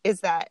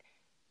 is that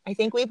I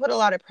think we put a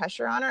lot of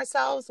pressure on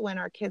ourselves when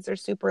our kids are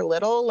super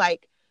little.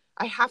 Like,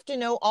 I have to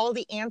know all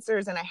the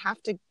answers, and I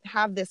have to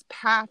have this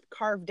path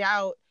carved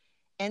out,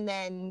 and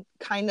then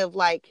kind of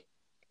like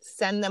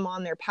send them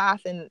on their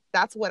path. And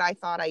that's what I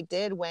thought I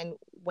did when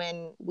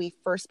when we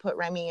first put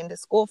Remy into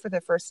school for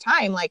the first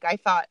time, like I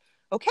thought,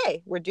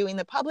 okay, we're doing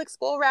the public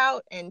school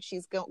route and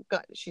she's going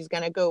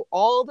to go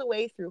all the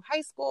way through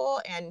high school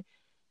and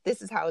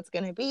this is how it's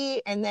going to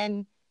be. And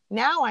then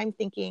now I'm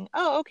thinking,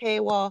 oh, okay,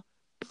 well,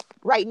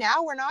 right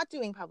now we're not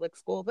doing public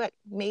school, but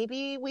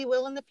maybe we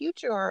will in the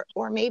future,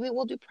 or maybe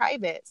we'll do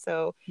private.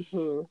 So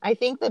I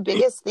think the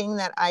biggest thing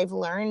that I've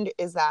learned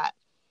is that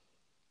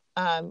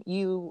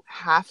you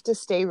have to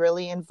stay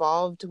really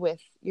involved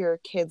with your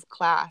kids'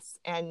 class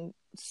and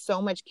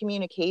so much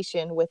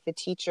communication with the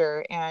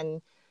teacher.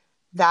 And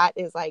that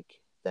is like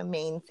the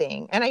main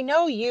thing. And I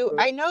know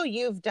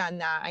you've done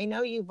that. I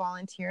know you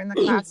volunteer in the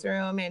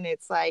classroom and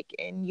it's like,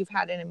 and you've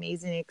had an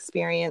amazing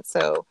experience.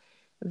 So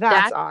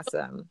that's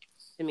awesome.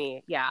 To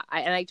me. Yeah.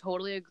 I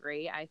totally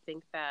agree. I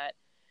think that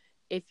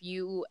if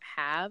you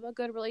have a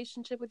good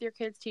relationship with your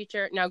kid's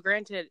teacher, now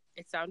granted,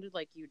 it sounded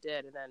like you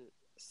did, and then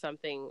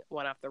something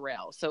went off the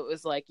rails. So it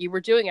was like you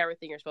were doing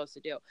everything you're supposed to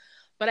do.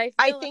 But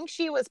I think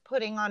she was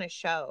putting on a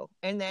show.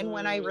 And then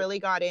when I really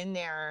got in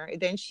there,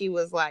 then she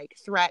was like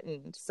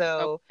threatened.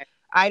 So okay.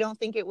 I don't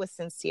think it was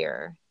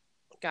sincere.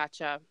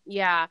 Gotcha.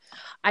 Yeah.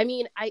 I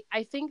mean, I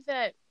think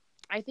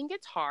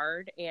it's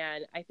hard.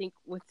 And I think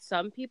with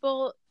some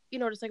people, you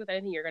know, just like with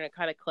anything, you're going to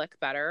kind of click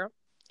better.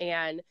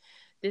 And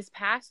this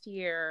past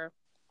year,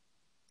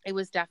 it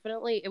was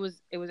definitely, it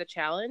was a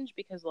challenge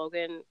because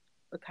Logan,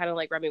 kind of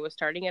like Remy, was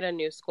starting at a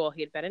new school.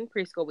 He had been in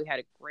preschool. We had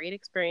a great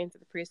experience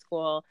at the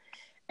preschool.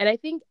 And I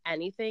think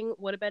anything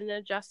would have been an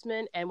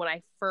adjustment. And when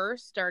I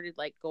first started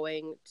like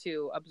going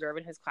to observe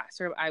in his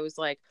classroom, I was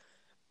like,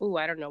 ooh,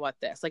 I don't know what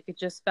this, like, it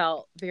just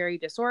felt very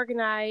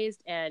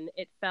disorganized. And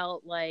it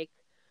felt like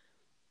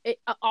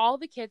all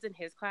the kids in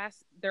his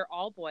class, they're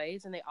all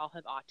boys and they all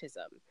have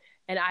autism.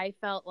 And I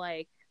felt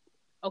like,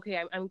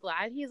 okay, I'm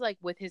glad he's like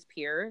with his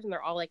peers and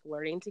they're all like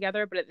learning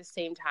together. But at the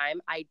same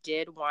time, I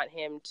did want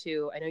him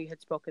to, I know you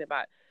had spoken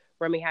about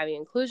Remy having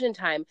inclusion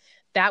time.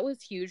 That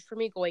was huge for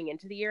me going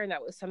into the year. And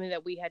that was something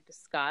that we had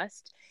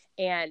discussed.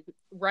 And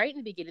right in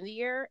the beginning of the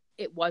year,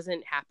 it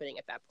wasn't happening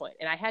at that point.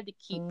 And I had to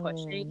keep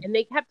pushing. And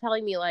they kept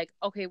telling me like,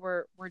 okay,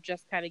 we're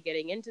just kind of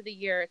getting into the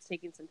year. It's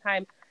taking some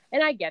time.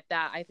 And I get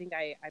that. I think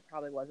I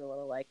probably was a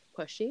little like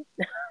pushy.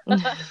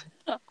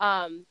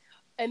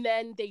 And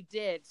then they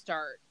did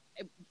start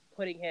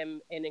putting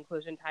him in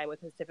inclusion time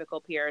with his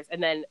typical peers.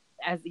 And then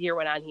as the year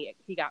went on,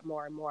 he got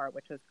more and more,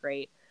 which was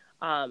great.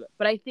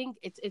 But I think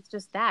it's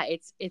just that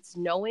it's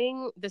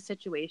knowing the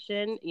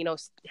situation, you know,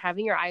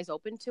 having your eyes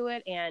open to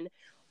it. And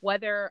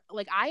whether,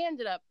 like, I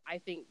ended up, I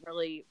think,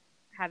 really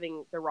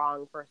having the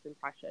wrong first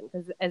impression,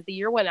 because as the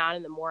year went on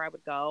and the more I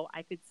would go,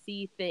 I could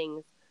see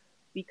things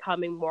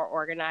becoming more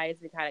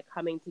organized and kind of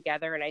coming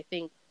together. And I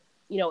think,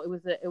 you know,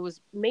 it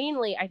was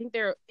mainly, I think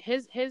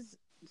his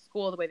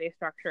school, the way they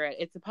structure it,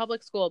 it's a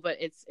public school, but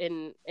it's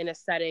in a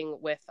setting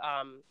with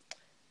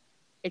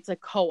it's a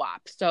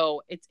co-op.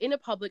 So it's in a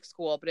public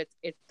school, but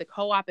it's the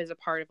co-op is a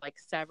part of like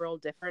several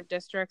different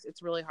districts.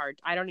 It's really hard.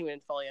 I don't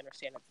even fully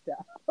understand it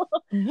still.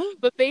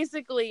 But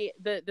basically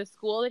the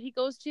school that he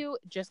goes to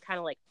just kind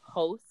of like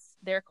hosts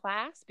their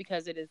class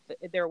because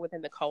they're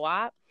within the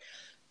co-op.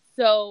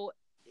 So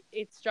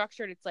it's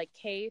structured, it's like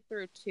K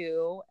through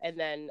 2 and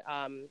then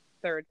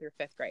 3rd through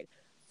 5th grade.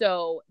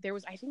 So there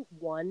was, I think,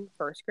 one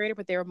first grader,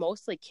 but they were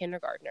mostly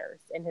kindergartners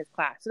in his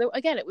class. So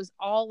again, it was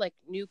all like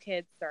new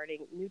kids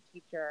starting, new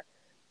teacher.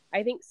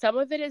 I think some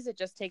of it is it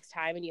just takes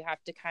time and you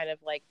have to kind of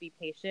like be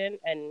patient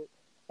and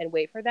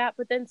wait for that.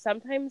 But then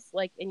sometimes,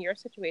 like in your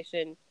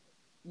situation,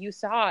 you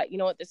saw, you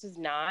know what, this is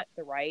not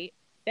the right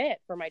fit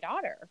for my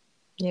daughter.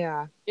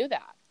 Yeah. You knew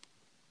that.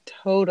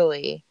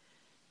 Totally.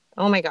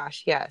 Oh my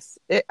gosh. Yes.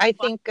 I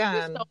think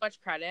so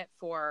much credit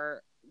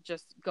for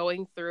just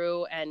going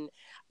through, and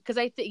because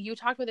I think you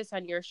talked about this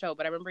on your show,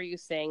 but I remember you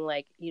saying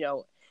like, you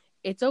know,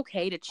 it's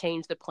okay to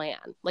change the plan.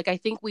 Like, I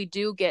think we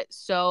do get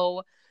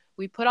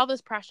we put all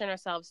this pressure on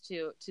ourselves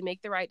to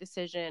make the right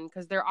decision,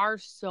 because there are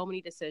so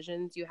many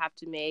decisions you have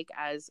to make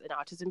as an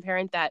autism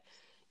parent that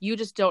you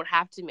just don't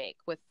have to make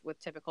with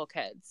typical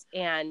kids.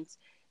 And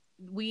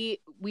we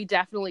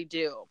definitely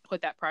do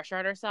put that pressure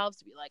on ourselves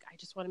to be like, I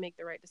just want to make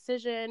the right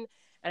decision.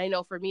 And I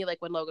know for me,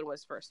 like when Logan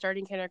was first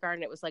starting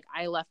kindergarten, it was like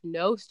I left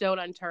no stone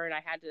unturned.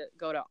 I had to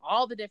go to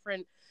all the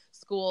different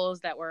schools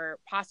that were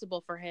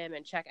possible for him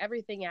and check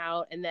everything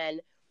out. And then,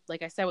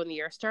 like I said, when the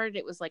year started,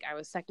 it was like I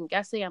was second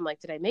guessing. I'm like,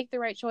 did I make the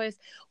right choice?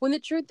 When the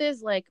truth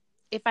is, like,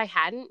 if I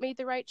hadn't made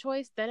the right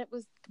choice, then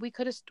we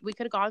could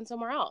have gone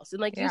somewhere else.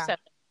 And like you said,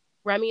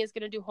 Remy is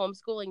going to do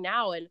homeschooling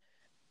now, and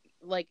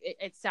like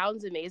it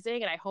sounds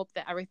amazing, and I hope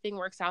that everything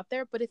works out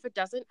there. But if it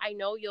doesn't, I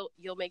know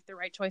you'll make the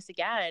right choice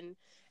again,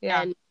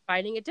 and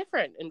finding a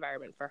different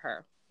environment for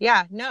her.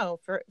 Yeah, no,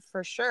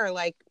 for sure.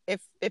 Like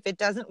if it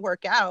doesn't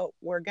work out,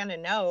 we're gonna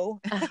know,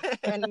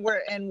 and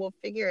we'll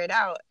figure it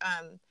out.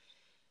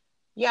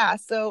 Yeah,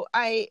 so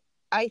I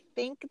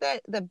think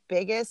that the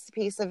biggest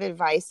piece of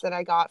advice that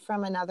I got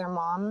from another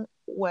mom,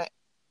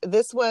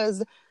 this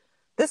was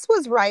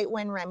right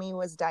when Remy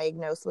was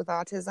diagnosed with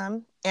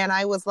autism, and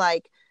I was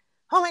like,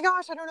 oh my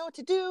gosh, I don't know what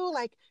to do.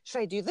 Like,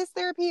 should I do this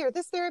therapy or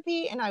this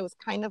therapy? And I was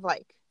kind of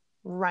like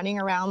running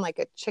around like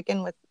a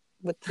chicken with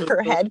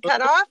her head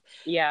cut off.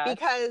 Yeah.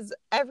 Because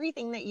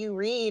everything that you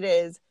read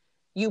is,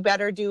 you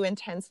better do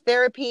intense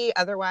therapy,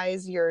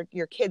 otherwise your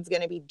kid's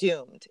going to be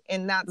doomed.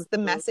 And that's the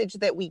message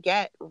that we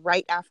get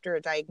right after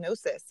a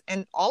diagnosis.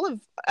 And all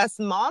of us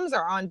moms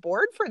are on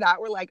board for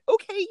that. We're like,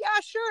 okay, yeah,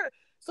 sure.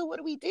 So what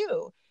do we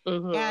do?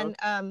 And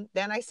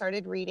then I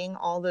started reading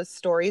all the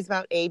stories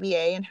about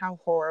ABA and how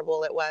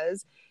horrible it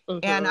was.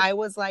 And I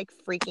was like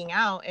freaking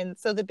out. And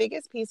so the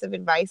biggest piece of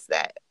advice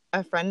that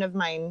a friend of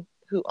mine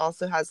who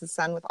also has a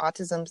son with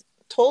autism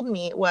told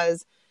me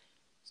was,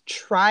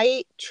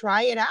 try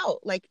it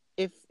out. Like,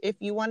 if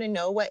you want to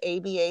know what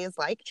ABA is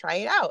like, try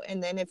it out.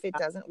 And then if it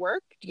doesn't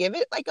work, give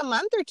it like a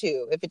month or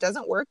two. If it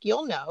doesn't work,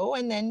 you'll know,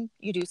 and then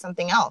you do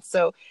something else.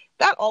 So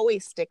that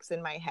always sticks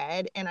in my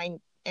head.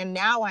 And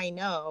now I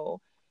know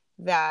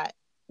that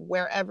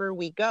wherever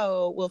we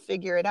go, we'll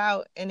figure it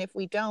out. And if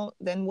we don't,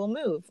 then we'll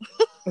move.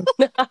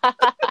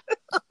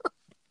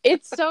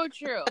 It's so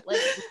true.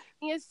 Like,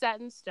 nothing is set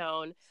in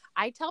stone.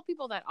 I tell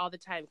people that all the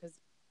time because,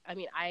 I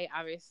mean, I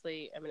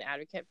obviously am an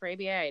advocate for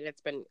ABA, and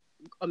it's been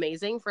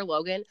amazing for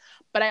Logan,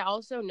 but I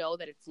also know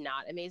that it's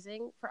not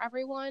amazing for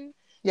everyone.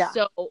 Yeah.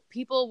 So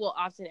people will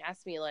often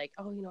ask me like,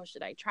 oh,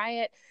 should I try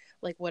it?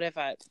 Like, what if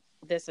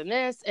this and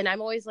this? And I'm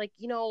always like,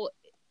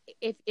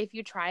 if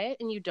you try it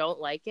and you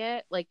don't like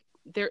it, like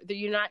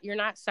you're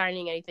not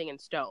signing anything in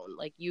stone.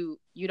 Like you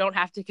don't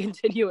have to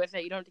continue with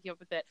it. You don't have to keep up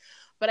with it.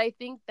 But I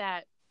think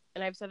that,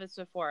 and I've said this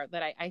before,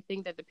 that I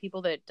think that the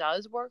people that it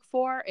does work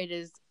for, it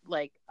is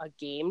like a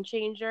game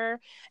changer.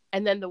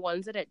 And then the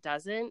ones that it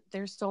doesn't,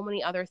 there's so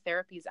many other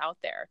therapies out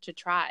there to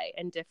try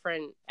and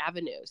different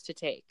avenues to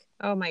take.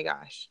 Oh my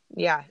gosh.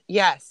 Yeah.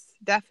 Yes,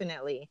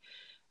 definitely.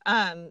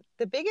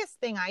 The biggest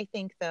thing I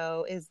think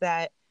though, is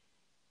that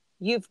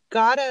you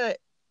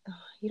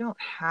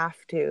don't have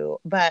to,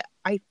 but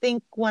I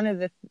think one of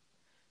the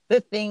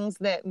things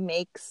that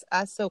makes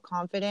us so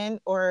confident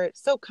or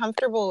so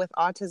comfortable with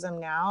autism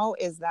now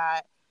is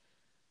that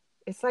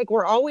it's like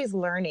we're always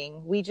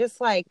learning. We just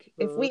like,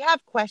 if we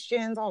have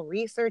questions, I'll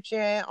research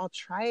it, I'll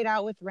try it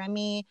out with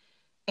Remy,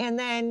 and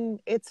then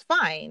it's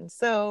fine.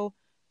 So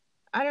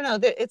I don't know,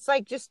 it's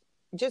like just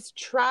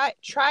try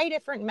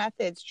different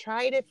methods,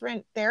 try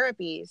different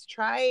therapies,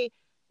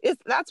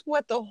 that's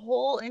what the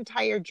whole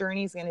entire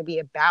journey is going to be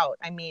about.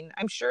 I mean,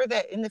 I'm sure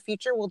that in the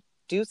future we'll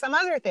do some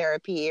other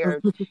therapy,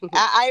 or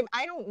I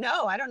don't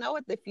know. I don't know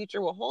what the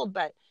future will hold,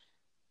 but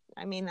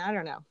I mean, I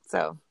don't know.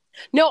 So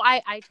no,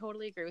 I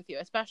totally agree with you,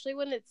 especially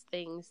when it's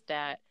things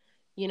that,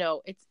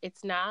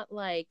 it's not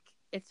like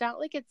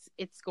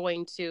it's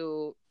going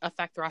to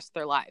affect the rest of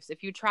their lives.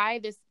 If you try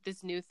this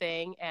new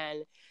thing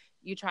and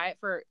you try it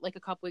for like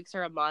a couple weeks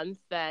or a month,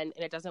 and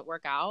it doesn't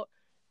work out,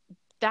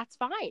 that's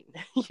fine.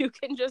 You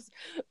can just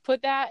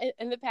put that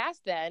in the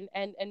past then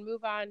and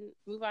move on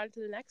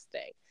to the next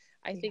thing.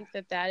 I think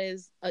that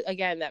is,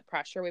 again, that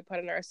pressure we put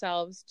on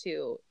ourselves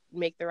to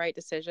make the right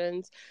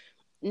decisions.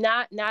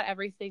 Not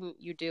everything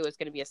you do is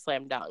going to be a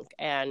slam dunk,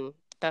 and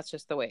that's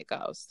just the way it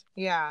goes.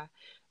 Yeah.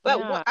 But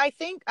what I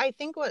think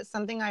what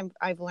something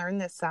I've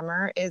learned this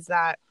summer is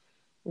that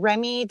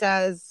Remy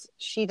does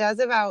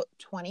about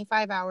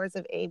 25 hours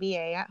of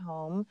ABA at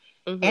home.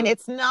 And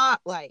it's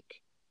not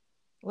like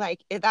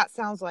that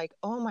sounds like,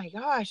 oh my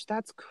gosh,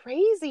 that's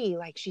crazy.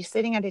 Like, she's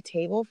sitting at a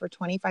table for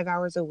 25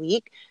 hours a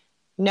week.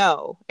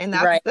 No. And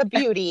that's the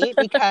beauty,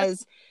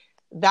 because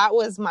that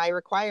was my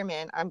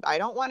requirement. I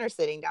don't want her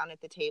sitting down at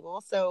the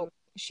table. So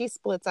she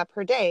splits up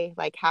her day.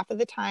 Like, half of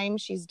the time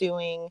she's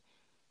doing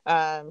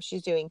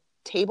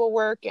table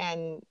work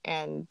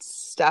and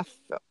stuff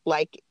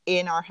like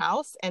in our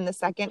house. And the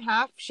second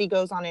half, she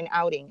goes on an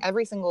outing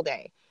every single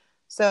day.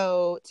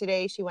 So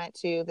today she went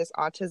to this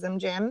autism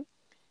gym.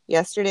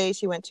 Yesterday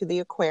she went to the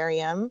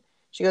aquarium.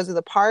 She goes to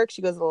the park.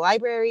 She goes to the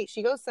library.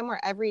 She goes somewhere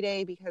every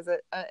day, because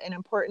an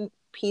important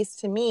piece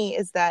to me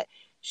is that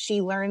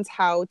she learns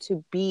how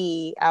to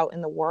be out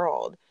in the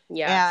world.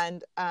 Yeah.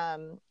 And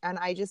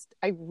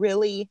I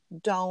really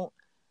don't,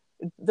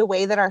 the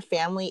way that our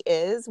family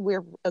is,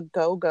 we're a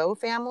go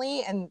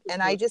family. And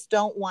I just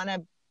don't want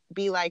to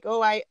be like,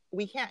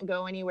 we can't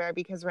go anywhere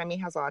because Remy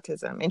has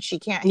autism and she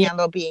can't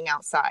handle being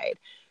outside.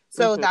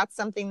 So that's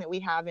something that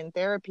we have in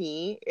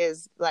therapy,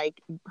 is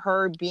like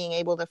her being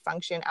able to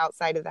function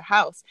outside of the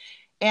house.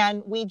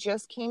 And we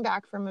just came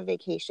back from a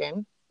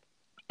vacation,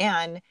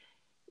 and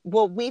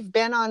we've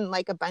been on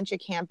like a bunch of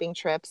camping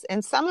trips,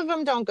 and some of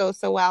them don't go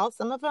so well.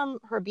 Some of them,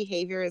 her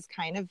behavior is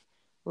kind of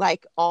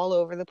like all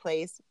over the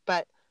place,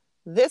 but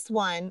this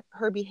one,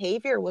 her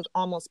behavior was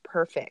almost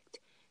perfect.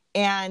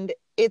 And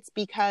it's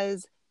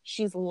because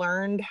she's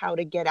learned how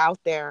to get out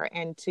there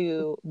and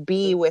to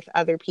be with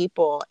other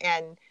people,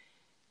 and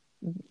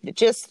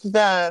just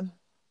the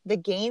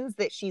gains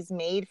that she's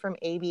made from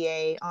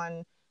ABA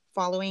on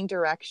following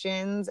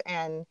directions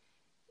and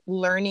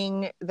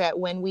learning that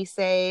when we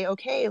say,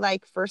 okay,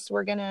 like first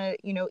we're gonna,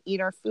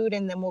 eat our food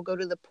and then we'll go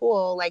to the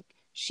pool, like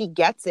she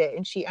gets it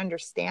and she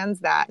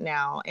understands that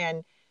now.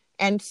 And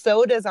And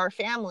so does our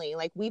family.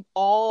 Like, we've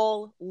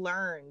all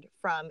learned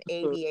from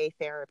ABA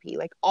therapy,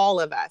 like all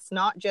of us,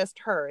 not just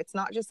her. It's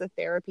not just a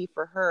therapy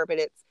for her, but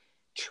it's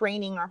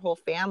training our whole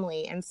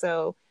family. And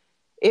so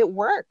it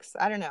works.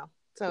 I don't know.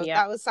 So Yeah.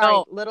 that was,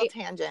 sorry, little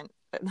tangent.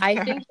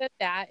 I think that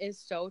that is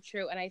so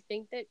true. And I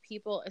think that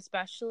people,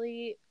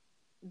 especially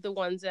the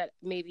ones that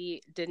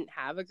maybe didn't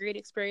have a great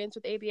experience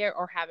with ABA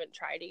or haven't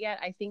tried it yet,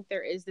 I think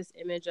there is this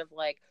image of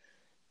like,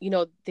 you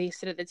know, they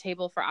sit at the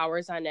table for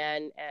hours on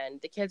end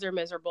and the kids are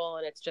miserable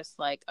and it's just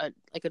like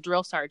a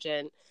drill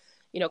sergeant,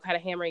 you know, kind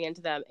of hammering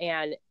into them.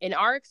 And in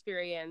our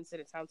experience,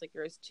 and it sounds like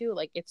yours too,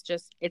 like it's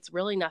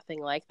really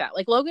nothing like that.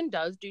 Like Logan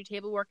does do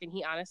table work and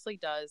he honestly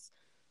does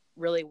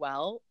really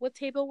well with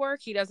table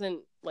work. He doesn't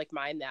like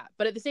mind that,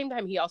 but at the same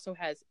time he also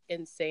has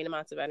insane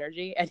amounts of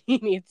energy and he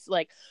needs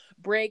like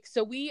breaks.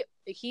 So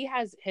he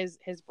has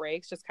his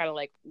breaks just kind of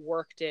like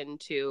worked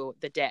into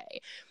the day.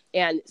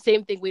 And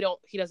same thing,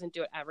 he doesn't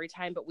do it every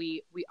time, but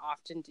we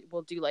often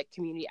will do like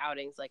community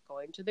outings, like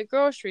going to the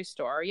grocery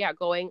store. Yeah,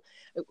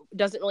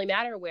 doesn't really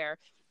matter where,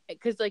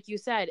 because like you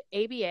said,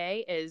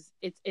 ABA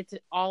it's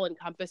all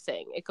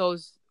encompassing. It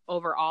goes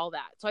over all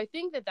that. So I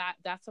think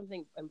that's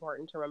something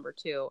important to remember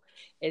too,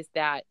 is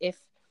that if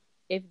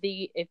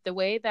the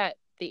way that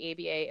the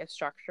ABA is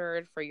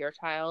structured for your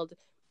child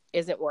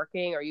isn't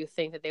working, or you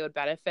think that they would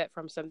benefit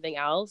from something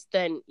else,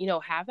 then, you know,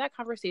 have that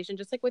conversation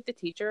just like with the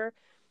teacher.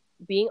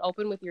 Being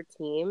open with your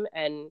team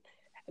and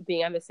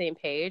being on the same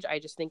page, I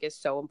just think is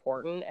so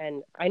important.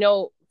 And I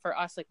know for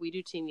us, like we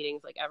do team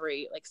meetings like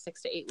every like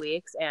 6 to 8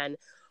 weeks, and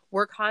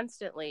we're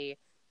constantly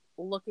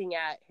looking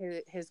at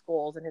his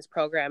goals and his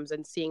programs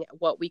and seeing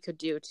what we could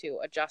do to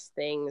adjust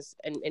things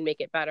and make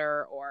it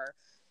better. Or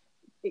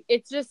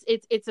it's just,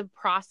 it's a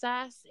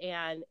process,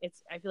 and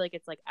I feel like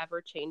it's like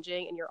ever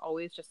changing, and you're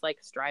always just like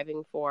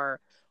striving for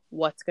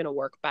what's going to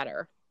work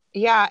better.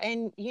 Yeah.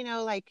 And, you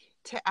know, like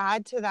to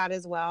add to that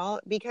as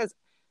well, because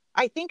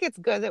I think it's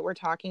good that we're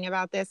talking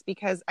about this,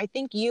 because I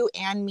think you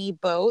and me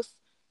both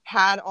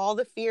had all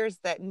the fears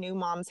that new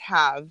moms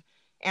have.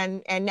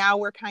 And now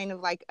we're kind of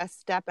like a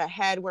step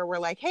ahead where we're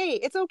like, hey,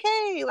 it's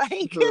okay.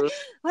 Like, Mm-hmm.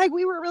 like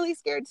we were really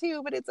scared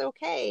too, but it's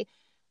okay.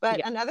 But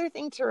Yeah. another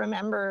thing to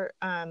remember,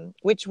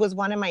 which was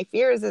one of my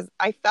fears, is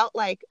I felt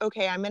like,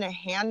 okay, I'm going to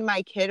hand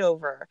my kid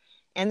over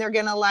and they're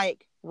going to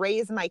like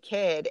raise my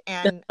kid.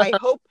 And I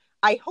hope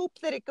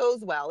that it goes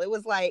well. It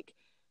was like,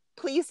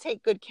 please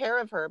take good care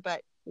of her.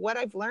 But what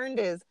I've learned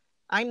is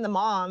I'm the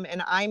mom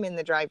and I'm in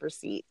the driver's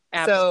seat.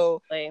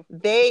 Absolutely. So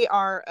they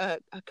are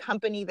a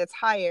company that's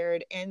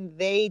hired, and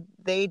they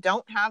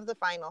don't have the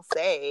final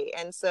say.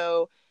 And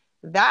so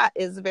that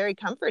is very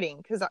comforting,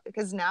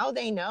 because now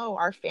they know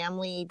our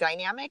family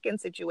dynamic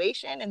and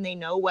situation, and they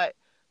know what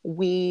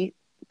we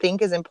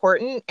think is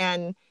important,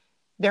 and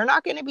they're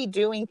not going to be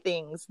doing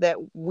things that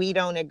we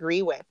don't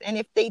agree with. And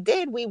if they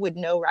did, we would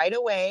know right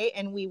away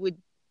and we would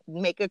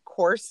make a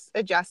course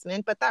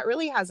adjustment, but that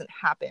really hasn't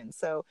happened.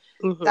 So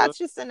that's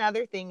just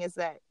another thing, is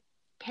that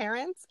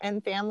parents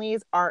and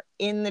families are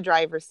in the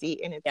driver's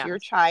seat, and it's your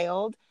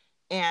child,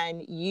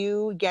 and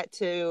you get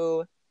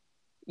to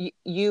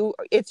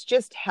it's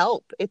just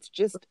help. It's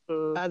just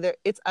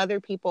other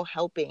people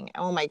helping.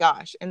 Oh my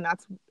gosh. And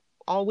that's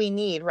all we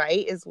need,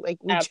 right? Is like,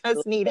 we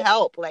just need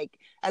help, like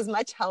as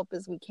much help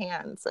as we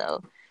can.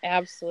 So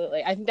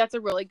absolutely. I think that's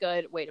a really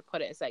good way to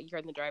put it, is that you're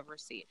in the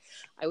driver's seat.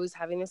 I was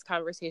having this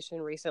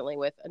conversation recently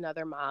with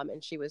another mom,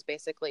 and she was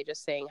basically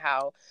just saying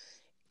how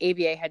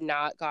ABA had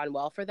not gone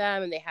well for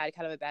them and they had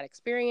kind of a bad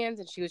experience,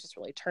 and she was just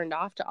really turned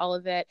off to all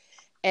of it.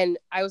 And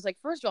I was like,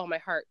 first of all, my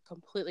heart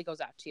completely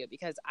goes out to you,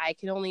 because I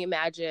can only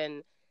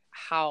imagine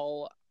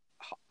how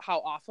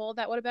awful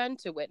that would have been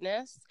to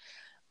witness.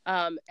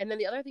 And then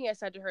the other thing I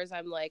said to her is,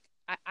 I'm like,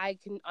 I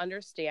can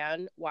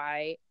understand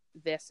why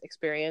this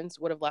experience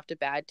would have left a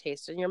bad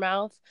taste in your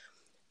mouth,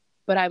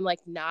 but I'm like,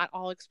 not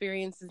all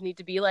experiences need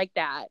to be like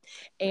that.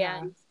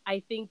 And I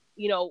think,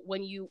 you know,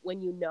 when you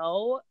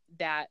know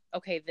that,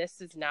 okay,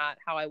 this is not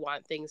how I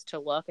want things to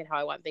look and how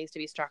I want things to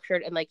be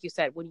structured. And like you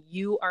said, when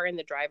you are in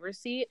the driver's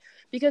seat,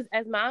 because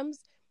as moms,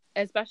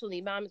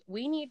 especially moms,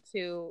 we need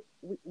to,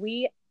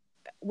 we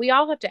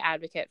all have to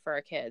advocate for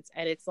our kids.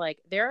 And it's like,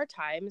 there are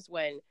times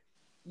when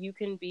you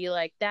can be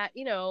like that,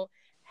 you know,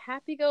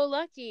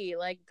 happy-go-lucky,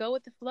 like go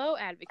with the flow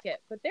advocate.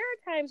 But there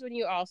are times when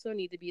you also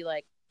need to be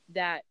like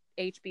that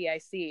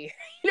HBIC, you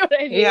know what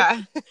I mean?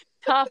 Yeah.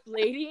 Tough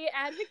lady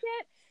advocate.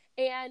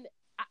 And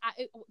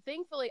I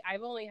thankfully,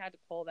 I've only had to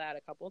pull that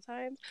a couple of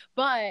times.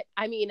 But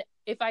I mean,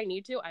 if I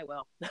need to, I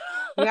will.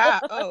 Yeah.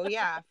 Oh,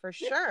 yeah, for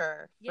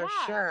sure. Yeah. For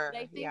sure. And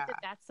I think that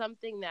that's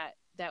something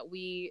that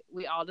we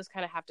all just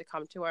kind of have to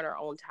come to on our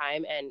own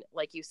time. And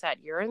like you said,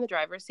 you're in the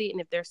driver's seat.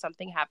 And if there's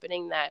something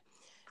happening that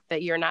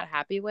you're not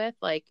happy with,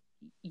 like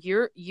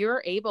you're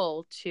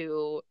able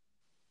to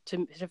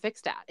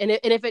fix that. And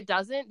if it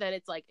doesn't, then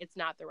it's like, it's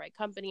not the right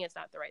company, it's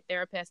not the right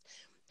therapist.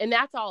 And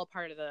that's all a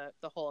part of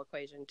the whole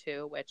equation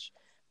too, which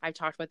I've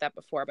talked about that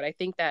before. But I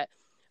think that,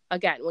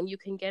 again, when you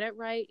can get it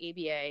right,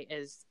 ABA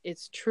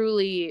it's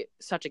truly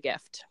such a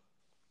gift.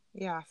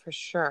 Yeah, for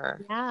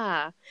sure.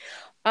 Yeah.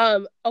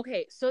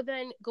 Okay, so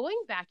then going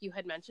back, you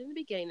had mentioned in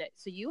the beginning that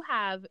so you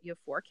have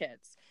 4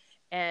 kids,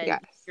 and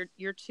Yes.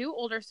 your 2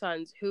 older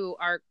sons who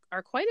are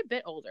quite a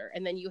bit older,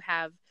 and then you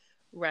have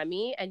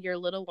Remy and your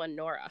little one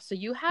Nora. So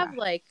you have Yeah.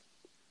 like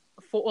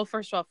well,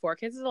 first of all, 4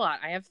 kids is a lot.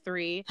 I have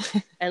 3,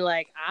 and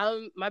like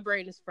my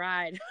brain is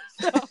fried.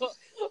 So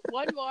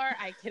one more,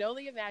 I can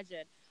only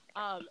imagine.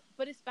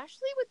 But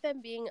especially with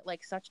them being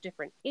like such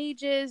different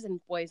ages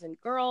and boys and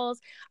girls,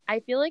 I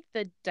feel like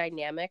the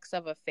dynamics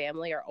of a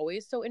family are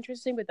always so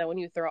interesting. But then when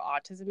you throw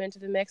autism into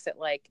the mix, it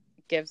like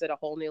gives it a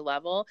whole new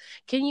level.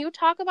 Can you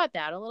talk about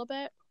that a little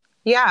bit?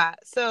 Yeah.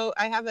 So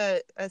I have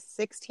a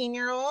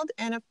 16-year-old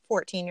and a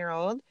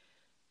 14-year-old,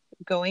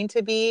 going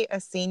to be a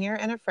senior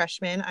and a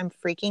freshman. I'm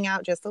freaking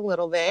out just a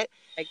little bit.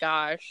 My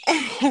gosh.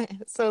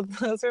 So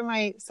those are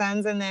my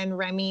sons, and then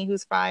Remy,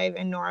 who's 5,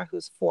 and Nora,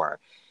 who's 4.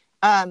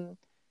 Um,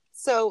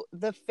 so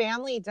the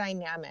family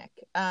dynamic.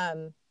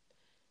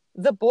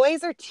 The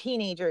boys are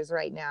teenagers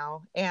right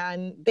now,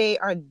 and they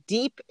are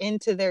deep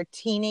into their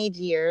teenage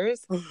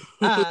years.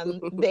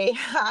 They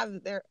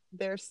have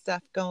their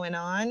stuff going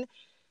on.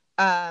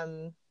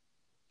 I'm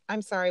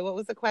sorry, what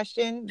was the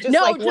question? Just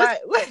No, like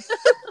just what?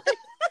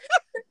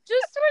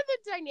 just sort of the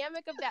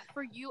dynamic of that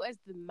for you as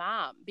the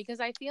mom, because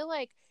I feel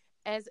like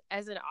as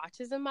an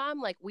autism mom,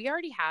 like we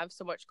already have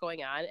so much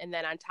going on, and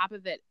then on top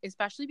of it,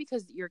 especially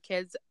because your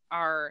kids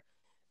are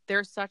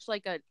there's such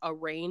like a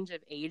range of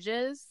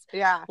ages,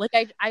 Yeah. like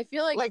I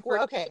feel like Like, for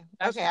well, okay,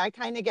 I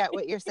kind of get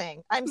what you're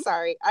saying. I'm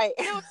sorry. I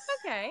no, it's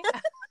okay.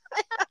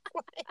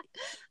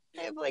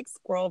 I have like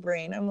squirrel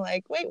brain. I'm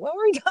like, wait, what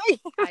were we talking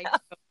I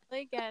about?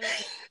 totally get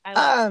it. I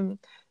love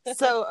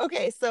So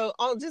okay, so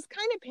I'll just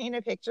kind of paint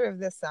a picture of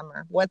this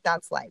summer, what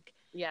that's like.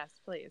 yes,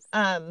 please.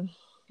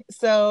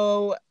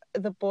 So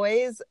the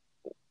boys,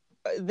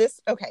 I've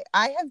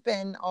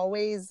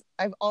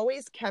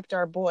always kept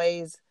our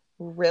boys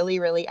really,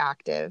 really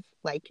active.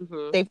 Like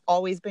Mm-hmm. they've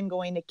always been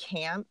going to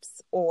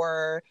camps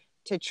or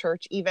to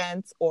church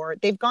events, or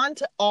they've gone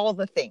to all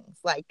the things.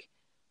 Like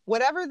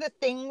whatever the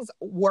things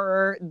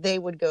were, they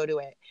would go to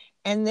it.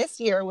 And this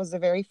year was the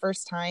very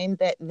first time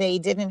that they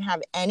didn't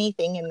have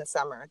anything in the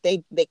summer.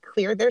 They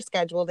cleared their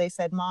schedule. They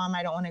said, "Mom,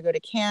 I don't want to go to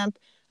camp.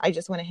 I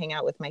just want to hang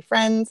out with my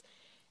friends."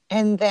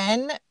 And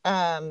then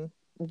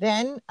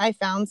I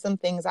found some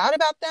things out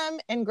about them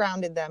and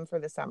grounded them for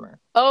the summer.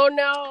 Oh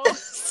no.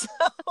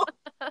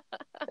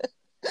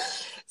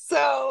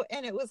 So,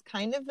 and it was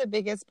kind of the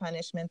biggest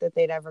punishment that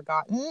they'd ever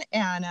gotten.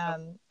 And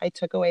I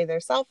took away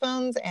their cell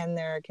phones and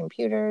their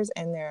computers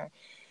and their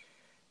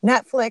Do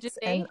Netflix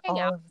they and hang all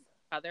out of. with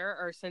each other,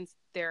 or since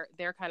they're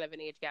kind of an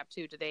age gap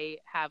too, do they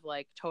have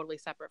like totally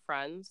separate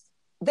friends?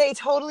 They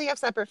totally have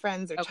separate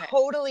friends. They're Okay.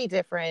 totally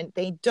different.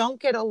 They don't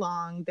get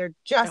along. They're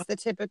just the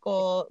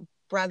typical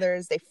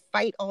brothers. They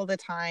fight all the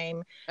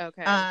time.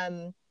 Okay.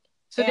 Um,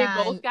 So they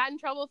both and got in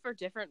trouble for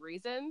different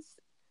reasons?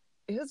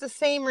 it was the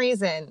same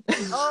reason.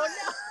 Oh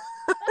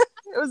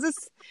it was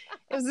this.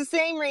 It was the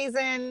same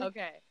reason. no.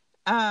 Okay.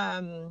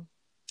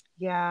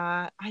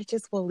 Yeah, I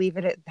just will leave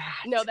it at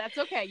that. No, that's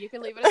okay. You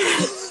can leave it at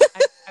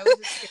that. I was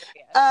just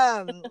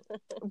curious.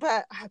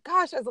 But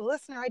gosh, as a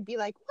listener, I'd be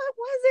like, what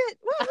was it?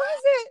 What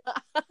was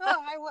it?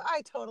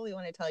 I totally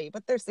want to tell you,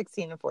 but they're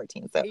 16 and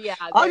 14, so Yeah,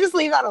 I'll just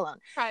leave that alone.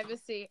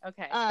 privacy.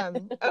 Okay.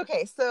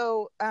 Okay,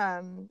 so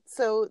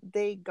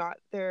they got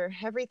their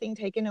everything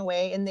taken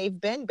away, and they've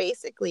been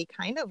basically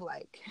kind of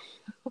like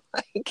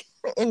like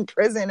in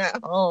prison at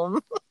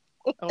home.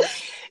 Oh,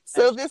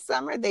 So this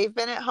summer they've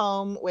been at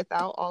home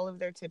without all of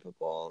their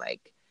typical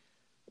like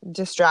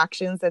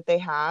distractions that they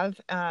have.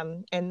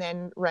 And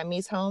then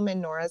Remy's home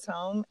and Nora's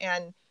home,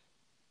 and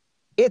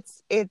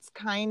it's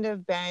kind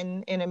of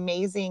been an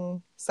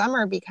amazing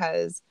summer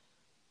because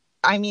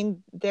I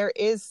mean there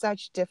is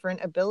such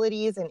different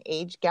abilities and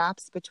age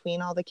gaps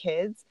between all the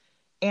kids,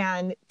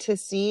 and to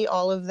see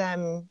all of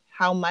them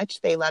how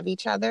much they love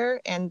each other,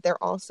 and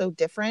they're all so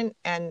different.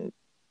 And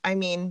I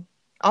mean,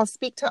 I'll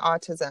speak to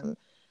autism.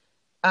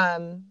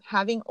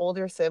 Having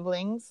older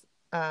siblings,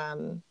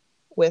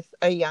 with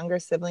a younger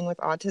sibling with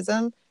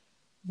autism,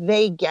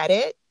 they get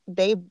it.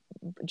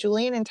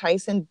 Julian and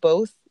Tyson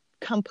both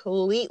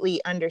completely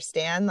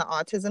understand the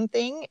autism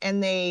thing,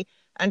 and they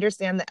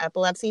understand the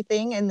epilepsy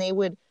thing, and they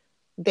would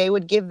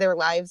give their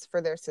lives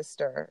for their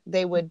sister.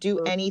 They would do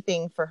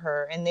anything for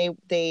her, and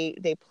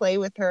they play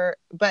with her.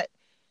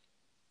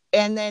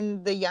 And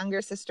then the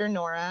younger sister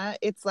Nora,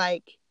 it's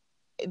like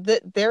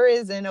there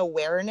is an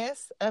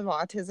awareness of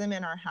autism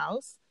in our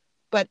house,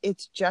 but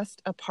it's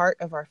just a part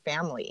of our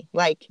family.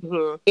 Like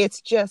it's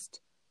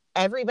just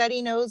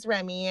everybody knows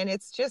Remy, and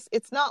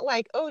it's not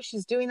like, oh,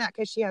 she's doing that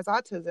because she has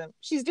autism.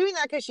 She's doing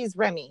that because she's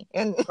Remy.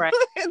 And right.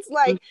 It's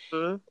like,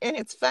 and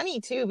it's funny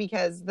too,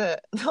 because the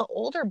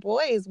older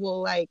boys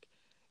will like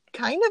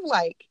kind of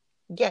like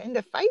get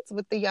into fights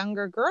with the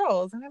younger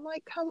girls, and I'm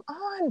like, come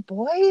on,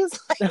 boys,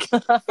 like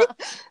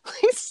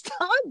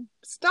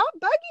stop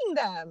bugging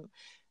them.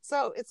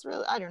 So it's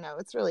really, I don't know,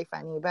 it's really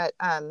funny. But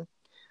I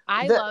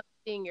love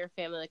seeing your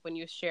family, like when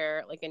you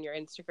share like in your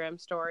Instagram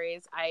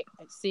stories,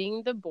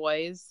 seeing the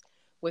boys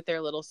with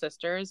their little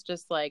sisters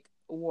just like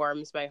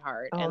warms my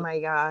heart. Oh And my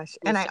gosh.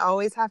 And I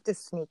always have to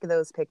sneak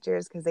those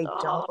pictures because they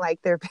don't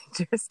like their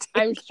pictures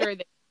I'm taken. sure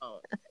they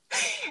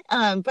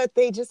don't. But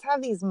they just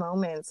have these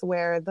moments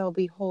where they'll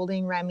be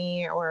holding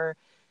Remy or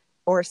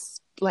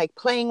like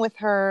playing with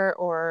her,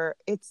 or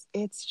it's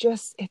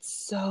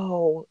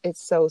so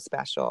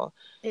special.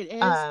 It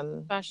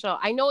is special.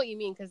 I know what you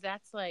mean, because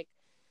that's like,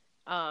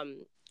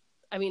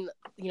 I mean,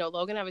 you know,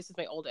 Logan obviously is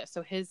my oldest,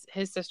 so his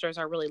sisters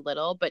are really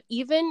little. But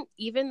even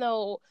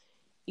though,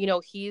 you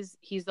know, he's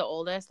the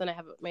oldest, and I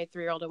have my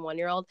 3-year-old and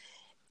 1-year-old,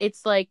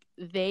 it's like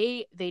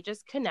they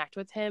just connect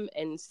with him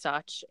in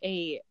such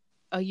a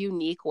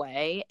unique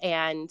way.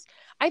 And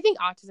I think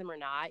autism or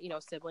not, you know,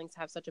 siblings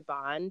have such a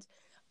bond.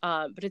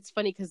 But it's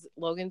funny because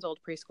Logan's old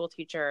preschool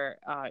teacher,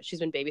 she's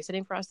been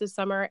babysitting for us this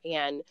summer,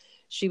 and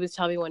she was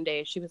telling me one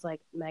day, she was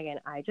like,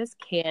 Megan, I just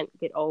can't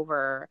get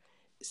over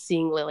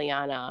seeing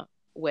Liliana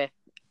with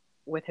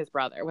her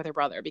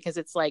brother, because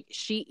it's like,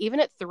 she, even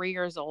at 3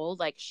 years old,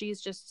 like she's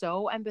just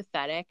so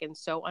empathetic and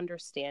so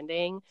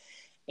understanding,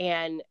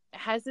 and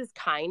has this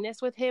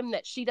kindness with him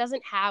that she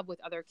doesn't have with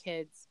other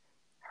kids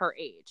her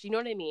age. You know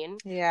what I mean?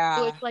 Yeah.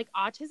 So it's like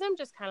autism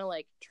just kind of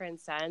like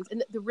transcends.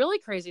 And the really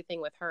crazy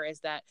thing with her is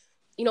that,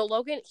 you know,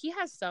 Logan, he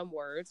has some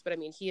words, but I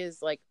mean, he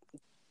is like,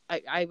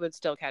 I would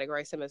still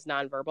categorize him as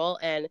nonverbal.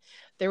 And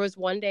there was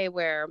one day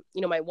where, you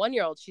know, my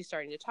 1-year-old, she's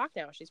starting to talk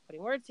now. She's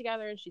putting words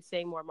together and she's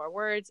saying more and more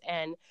words.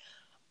 And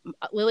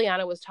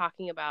Liliana was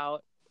talking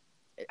about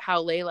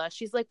how Layla,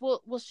 she's like,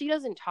 well, she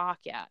doesn't talk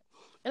yet.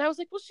 And I was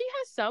like, well, she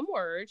has some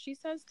words. She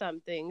says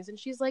some things. And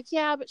she's like,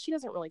 yeah, but she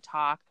doesn't really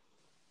talk.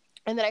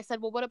 And then I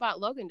said, well, what about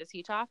Logan? Does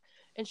he talk?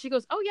 And she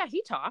goes, oh, yeah,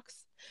 he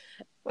talks.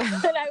 And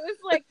I was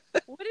like,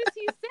 what does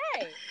he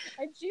say?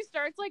 And she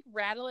starts like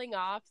rattling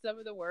off some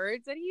of the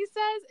words that he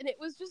says. And it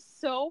was just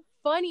so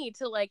funny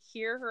to like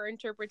hear her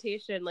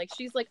interpretation. Like,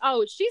 she's like,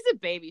 oh, she's a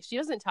baby. She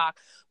doesn't talk.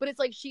 But it's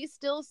like she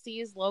still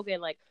sees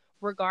Logan, like,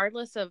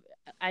 regardless of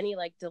any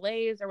like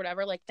delays or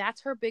whatever, like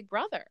that's her big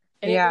brother.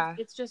 And yeah,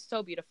 it's just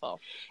so beautiful.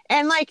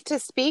 And like, to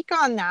speak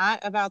on that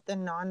about the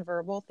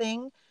nonverbal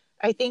thing,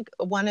 I think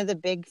one of the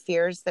big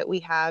fears that we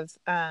have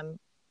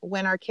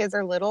when our kids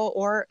are little,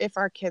 or if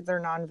our kids are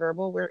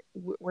nonverbal,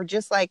 we're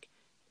just like,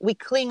 we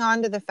cling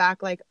on to the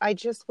fact, like, I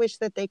just wish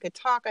that they could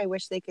talk. I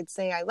wish they could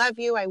say, I love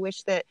you. I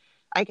wish that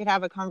I could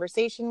have a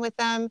conversation with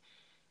them.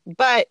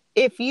 But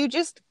if you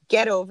just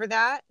get over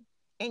that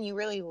and you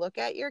really look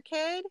at your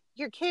kid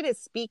is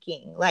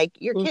speaking. Like,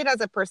 your kid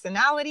has a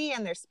personality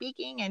and they're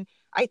speaking. And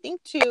I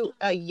think to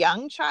a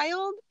young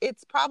child,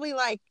 it's probably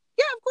like,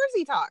 yeah, of course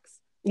he talks.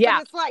 Yeah.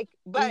 But it's like,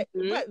 but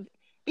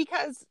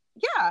because,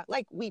 yeah,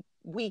 like we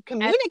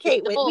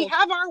communicate with, we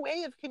have our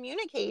way of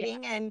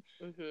communicating. And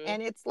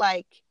it's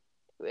like,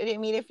 I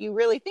mean, if you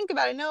really think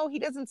about it, no, he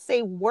doesn't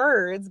say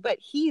words, but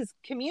he's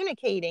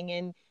communicating.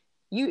 And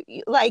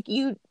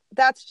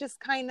that's just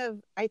kind of,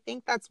 I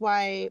think that's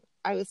why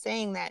I was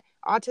saying that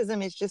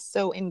autism is just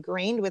so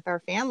ingrained with our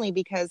family,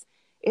 because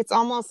it's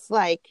almost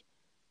like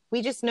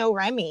we just know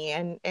Remy,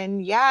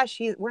 and yeah,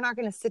 we're not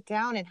going to sit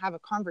down and have a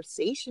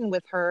conversation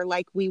with her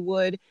like we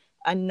would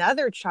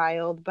another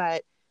child,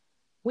 but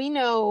we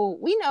know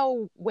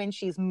when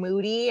she's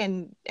moody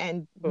and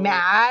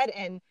mad.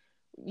 And,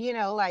 you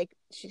know, like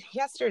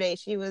yesterday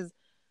she was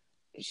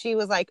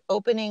like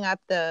opening up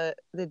the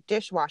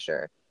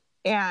dishwasher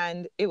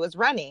and it was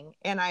running,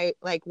 and I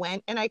like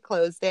went and I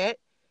closed it,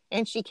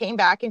 and she came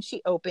back and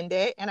she opened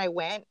it, and I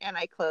went and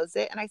I closed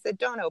it, and I said,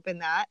 don't open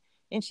that.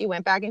 And she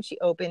went back and she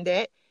opened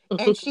it,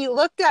 and she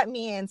looked at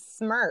me and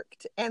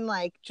smirked, and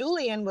like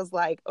Julian was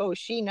like, oh,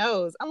 she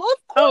knows. I'm like,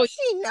 of course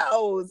she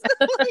knows.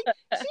 Like,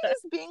 she's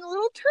just being a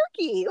little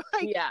turkey.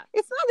 Like, yeah,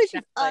 it's not that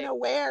she's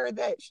unaware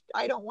that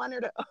I don't want her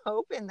to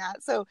open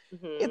that. So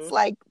it's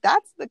like,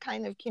 that's the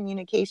kind of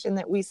communication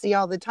that we see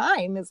all the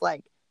time, is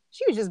like,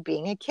 she was just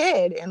being a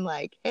kid and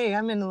like, hey,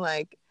 I'm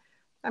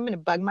gonna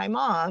bug my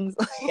moms.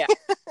 Yeah,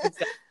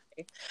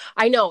 exactly.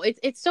 I know,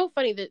 it's so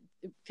funny that,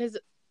 because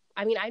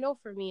I mean, I know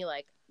for me,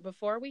 like,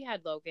 before we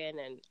had Logan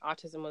and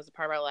autism was a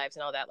part of our lives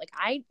and all that, like,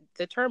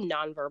 the term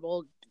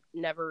nonverbal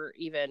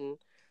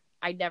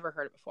I never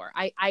heard it before.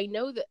 I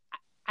know that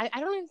I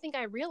don't even think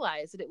I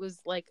realized that it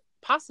was like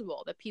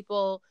possible that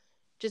people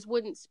just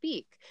wouldn't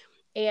speak.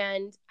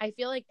 And I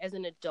feel like as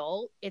an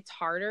adult, it's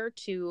harder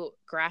to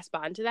grasp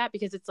onto that,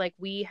 because it's like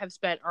we have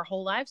spent our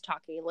whole lives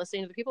talking and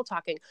listening to the people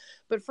talking.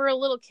 But for a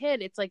little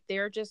kid, it's like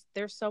they're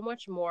so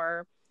much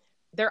more,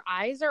 their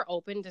eyes are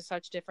open to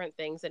such different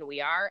things than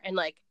we are. And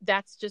like,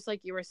 that's just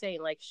like you were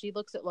saying, like, she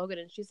looks at Logan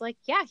and she's like,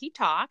 yeah, he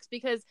talks,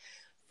 because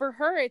for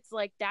her, it's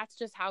like, that's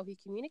just how he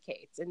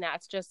communicates. And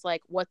that's just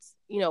like what's,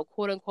 you know,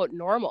 quote unquote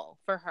normal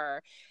for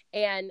her.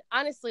 And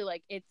honestly,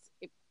 like,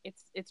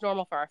 it's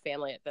normal for our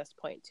family at this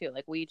point too.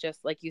 Like, we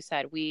just, like you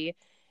said,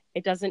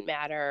 it doesn't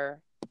matter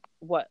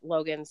what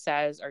Logan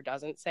says or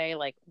doesn't say.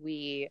 Like,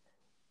 we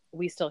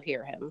still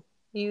hear him.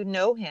 You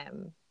know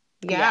him.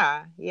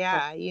 Yeah.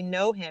 You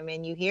know him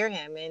and you hear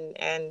him,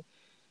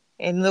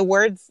 and the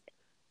words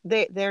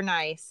they're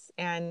nice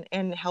and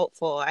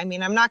helpful. I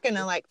mean, I'm not going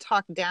to like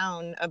talk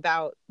down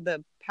about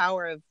the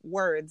power of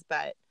words,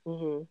 but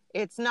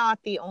it's not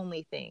the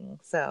only thing.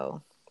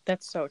 So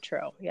that's so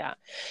true. Yeah.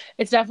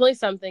 It's definitely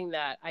something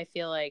that I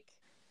feel like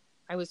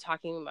I was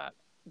talking about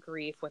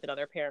grief with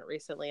another parent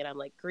recently, and I'm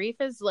like, grief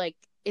is like,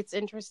 it's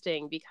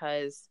interesting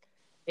because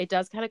it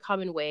does kind of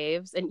come in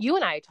waves. And you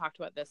and I talked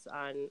about this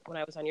on when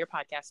I was on your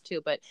podcast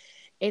too, but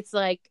it's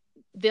like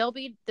there'll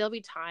be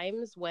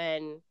times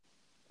when,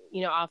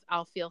 you know,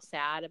 I'll feel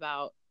sad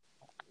about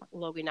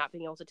Logan not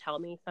being able to tell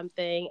me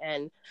something,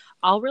 and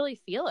I'll really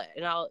feel it,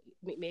 and I'll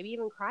maybe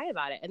even cry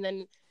about it. And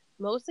then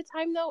most of the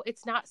time though,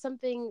 it's not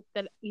something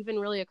that even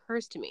really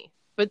occurs to me.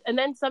 And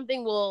then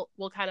something will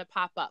kind of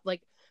pop up.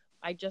 Like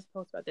I just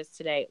posted about this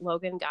today.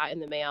 Logan got in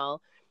the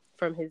mail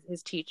from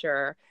his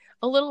teacher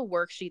a little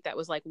worksheet that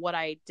was like what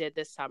I did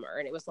this summer,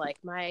 and it was like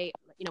my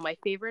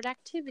favorite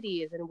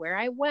activities and where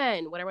I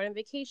went when I went on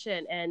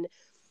vacation, and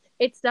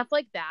it's stuff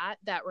like that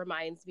that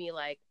reminds me,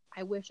 like,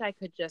 I wish I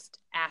could just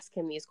ask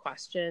him these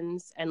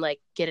questions and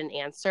like get an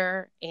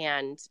answer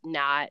and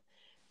not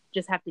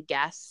just have to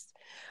guess.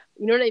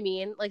 You know what I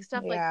mean? Like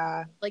stuff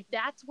like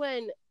that's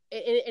when,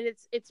 and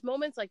it's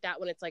moments like that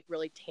when it's like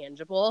really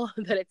tangible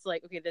that it's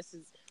like, okay, this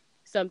is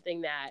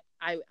something that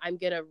I'm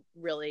going to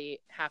really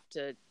have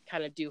to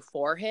kind of do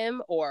for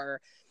him, or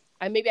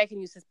maybe I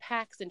can use his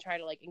pecs and try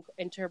to like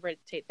interpret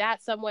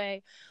that some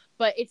way.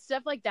 But it's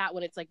stuff like that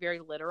when it's like very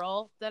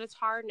literal that it's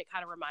hard, and it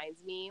kind of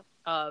reminds me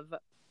of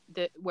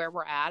where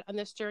we're at on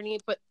this journey.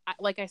 But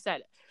like I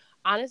said,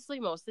 honestly,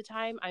 most of the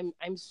time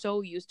I'm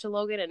so used to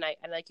Logan, and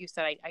like you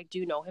said, I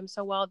do know him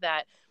so well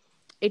that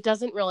it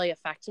doesn't really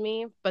affect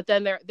me. But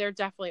then there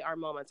definitely are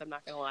moments, I'm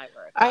not gonna lie,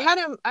 where I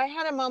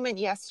had a moment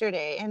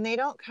yesterday, and they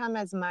don't come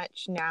as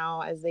much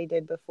now as they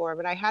did before,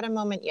 but I had a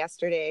moment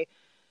yesterday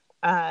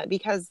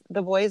because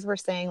the boys were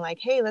saying like,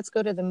 hey, let's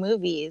go to the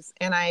movies.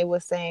 And I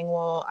was saying,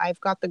 well, I've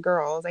got the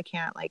girls.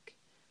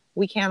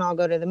 We can't all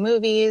go to the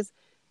movies.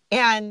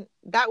 And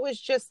that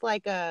was just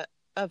like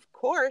of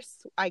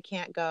course I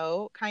can't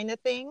go kind of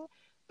thing.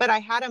 But I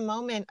had a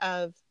moment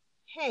of,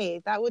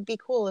 hey, that would be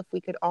cool if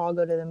we could all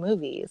go to the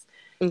movies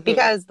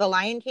because The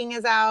Lion King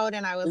is out.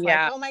 And I was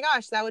like, oh my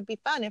gosh, that would be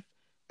fun if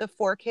the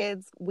 4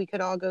 kids, we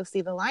could all go see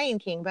The Lion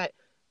King. But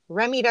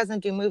Remy doesn't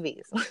do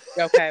movies.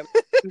 Okay.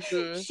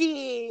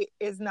 She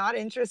is not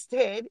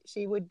interested.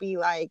 She would be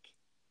like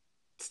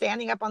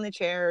standing up on the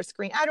chair or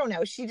screaming. I don't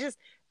know. She just,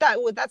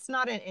 that's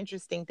not an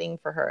interesting thing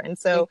for her. And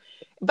so,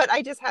 but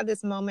I just had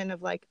this moment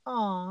of like,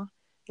 oh,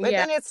 but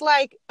then it's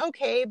like,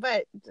 okay,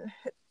 but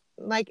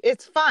like,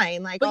 it's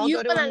fine. Like, but I'll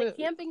you've go to been on a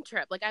camping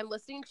trip. Like, I'm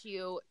listening to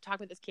you talk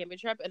about this camping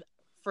trip, and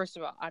first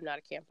of all, I'm not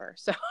a camper,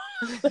 so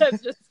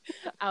that's just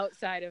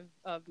outside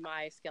of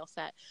my skill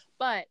set.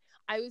 But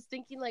I was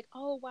thinking like,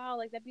 oh wow,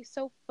 like that'd be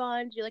so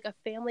fun to do like a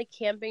family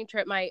camping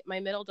trip. My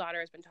middle daughter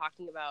has been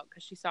talking about,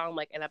 because she saw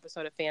like an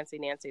episode of Fancy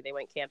Nancy, they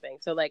went camping.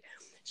 So like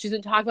she's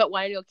been talking about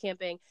wanting to go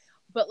camping.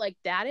 But like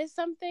that is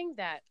something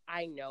that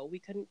I know we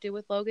couldn't do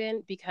with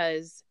Logan,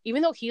 because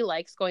even though he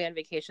likes going on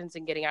vacations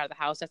and getting out of the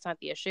house, that's not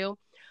the issue.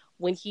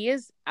 When he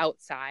is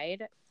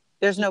outside,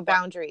 there's no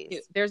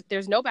boundaries.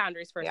 There's no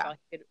boundaries. First of all,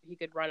 he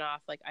could run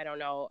off. Like, I don't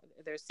know.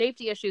 There's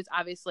safety issues,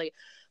 obviously.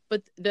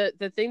 But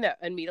the thing that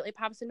immediately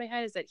pops in my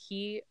head is that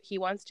he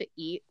wants to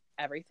eat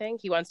everything.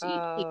 He wants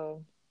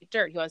to eat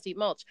dirt. He wants to eat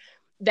mulch.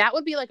 That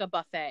would be like a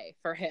buffet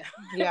for him.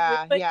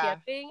 Yeah,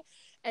 camping.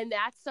 And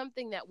that's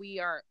something that we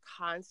are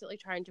constantly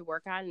trying to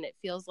work on. And it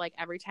feels like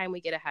every time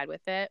we get ahead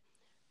with it,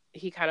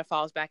 he kind of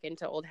falls back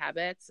into old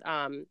habits.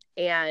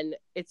 And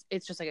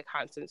it's just like a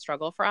constant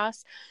struggle for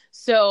us.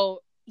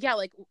 So yeah,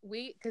 like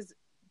because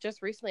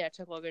just recently I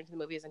took Logan to the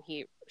movies and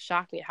he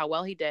shocked me at how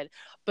well he did.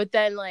 But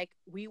then like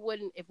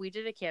if we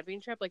did a camping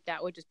trip, like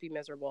that would just be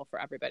miserable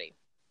for everybody.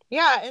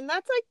 Yeah. And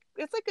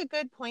it's like a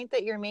good point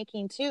that you're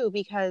making too,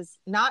 because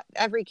not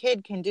every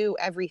kid can do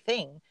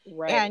everything.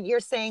 Right. And you're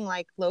saying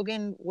like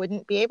Logan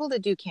wouldn't be able to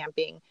do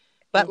camping,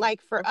 but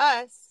like for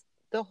us,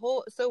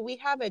 so we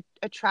have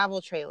a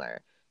travel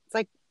trailer.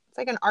 It's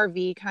like an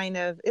RV kind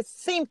of, it's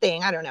the same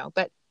thing. I don't know,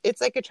 but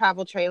it's like a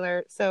travel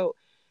trailer. So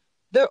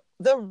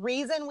the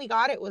reason we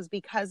got it was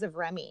because of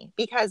Remy,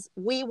 because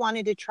we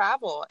wanted to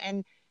travel,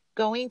 and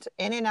going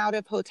in and out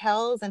of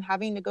hotels and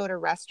having to go to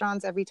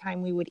restaurants every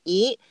time we would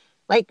eat.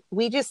 Like,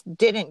 we just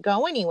didn't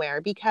go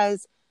anywhere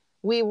because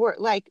we were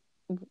like,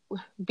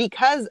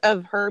 because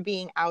of her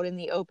being out in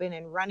the open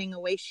and running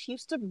away. She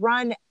used to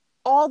run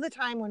all the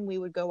time when we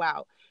would go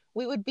out.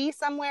 We would be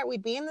somewhere,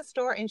 we'd be in the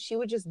store, and she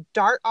would just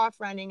dart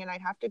off running, and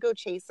I'd have to go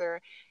chase her.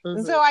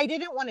 And so I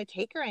didn't want to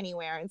take her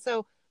anywhere. And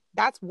so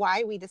that's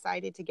why we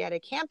decided to get a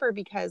camper,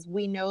 because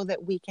we know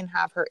that we can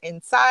have her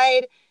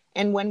inside.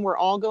 And when we're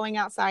all going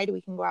outside, we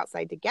can go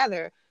outside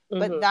together.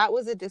 But that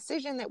was a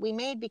decision that we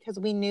made because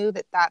we knew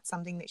that that's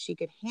something that she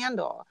could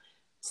handle.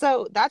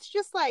 So that's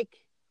just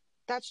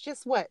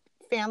what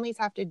families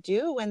have to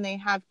do when they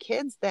have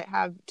kids that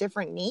have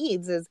different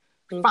needs, is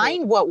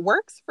find what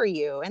works for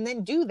you and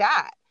then do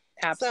that.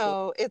 Absolutely.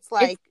 So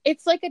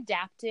it's like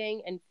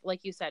adapting, and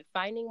like you said,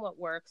 finding what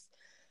works.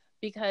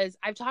 because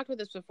I've talked about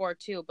this before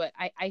too, but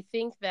I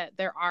think that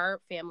there are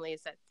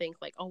families that think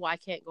like, oh, I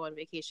can't go on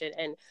vacation.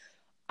 And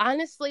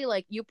honestly,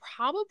 like you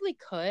probably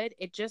could.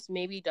 It just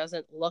maybe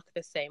doesn't look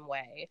the same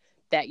way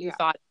that you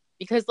thought.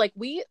 Because like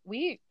we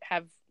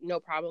have no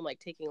problem like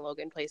taking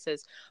Logan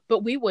places,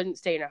 but we wouldn't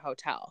stay in a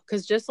hotel.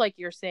 Because just like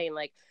you're saying,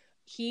 like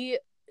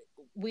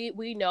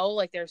we know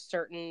like there's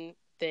certain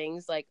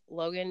things like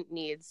Logan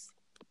needs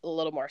a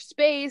little more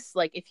space.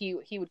 Like if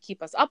he would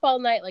keep us up all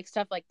night, like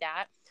stuff like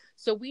that.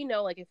 So we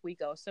know like if we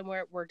go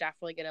somewhere, we're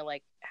definitely gonna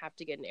like have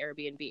to get an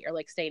Airbnb or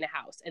like stay in a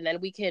house, and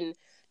then we can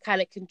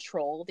kind of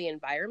control the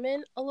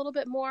environment a little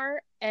bit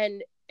more.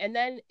 And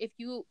then if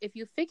you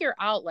figure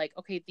out like,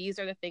 okay, these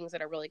are the things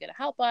that are really going to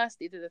help us,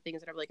 these are the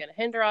things that are really going to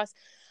hinder us,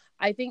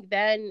 I think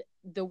then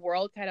the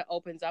world kind of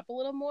opens up a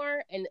little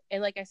more. And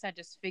like I said,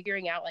 just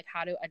figuring out like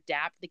how to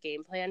adapt the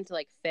game plan to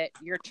like fit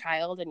your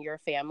child and your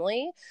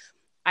family,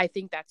 I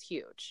think that's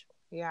huge.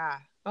 Yeah.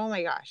 Oh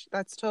my gosh,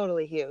 that's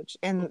totally huge.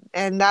 And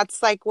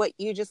that's like what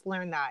you just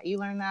learned, that you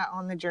learned that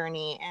on the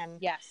journey. And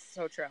yes,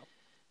 so true.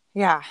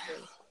 Yeah.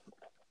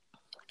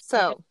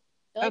 So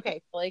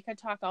okay, I could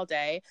talk all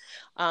day,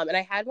 and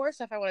I had more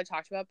stuff I want to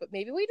talk about, but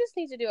maybe we just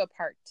need to do a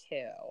part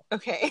 2.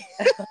 Okay.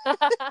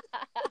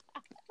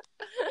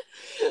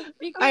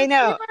 Because I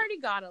know we've already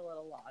got a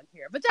little long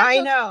here, but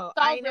that's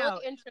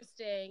really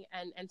interesting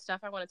and stuff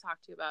I want to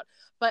talk to you about.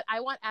 But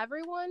I want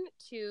everyone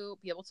to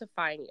be able to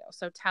find you.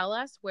 So tell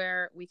us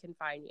where we can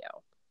find you.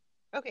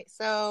 Okay,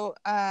 so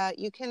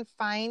you can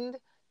find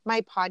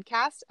my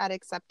podcast at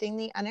Accepting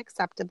the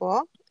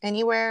Unacceptable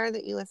anywhere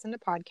that you listen to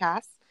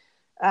podcasts.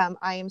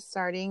 I am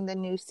starting the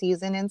new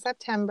season in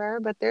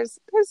September, but there's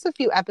a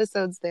few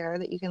episodes there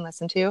that you can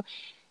listen to.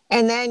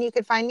 And then you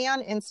can find me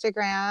on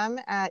Instagram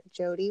at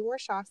Jody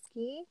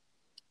Warshawski,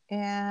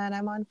 and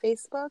I'm on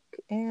Facebook,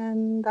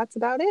 and that's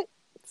about it.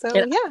 So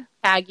yeah,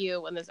 tag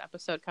you when this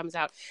episode comes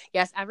out.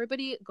 Yes,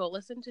 everybody go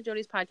listen to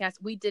Jody's podcast.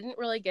 We didn't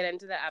really get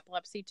into the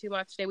epilepsy too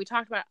much today. We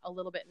talked about it a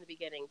little bit in the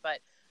beginning,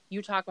 but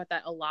you talk about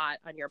that a lot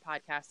on your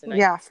podcast, and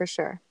yeah, for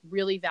sure,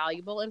 really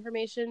valuable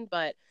information.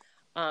 But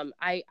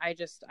I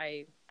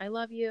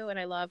love you, and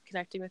I love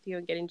connecting with you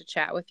and getting to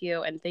chat with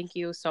you. And thank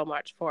you so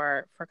much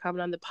for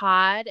coming on the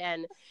pod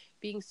and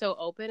being so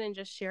open and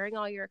just sharing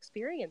all your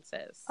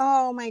experiences.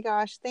 Oh my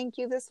gosh, thank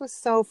you. This was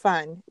so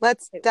fun.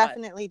 Let's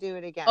definitely do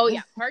it again. Oh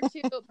yeah, part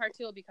two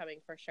will be coming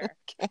for sure.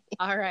 Okay.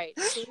 All right.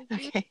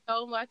 Thank you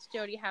so much,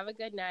 Jody. Have a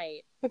good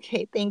night.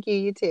 Okay, thank you.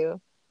 You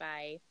too.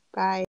 Bye.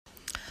 Bye.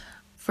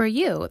 For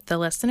you, the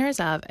listeners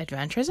of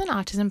Adventures in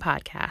Autism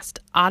podcast,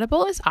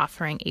 Audible is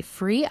offering a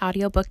free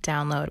audiobook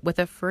download with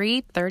a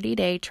free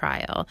 30-day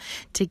trial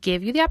to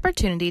give you the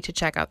opportunity to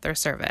check out their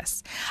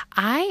service.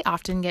 I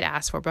often get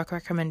asked for book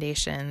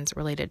recommendations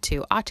related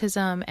to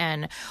autism,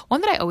 and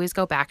one that I always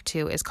go back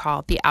to is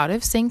called The Out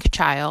of Sync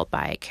Child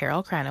by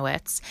Carol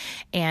Kranowitz,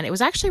 and it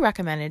was actually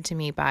recommended to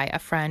me by a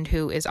friend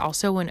who is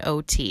also an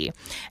OT.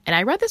 And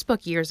I read this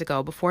book years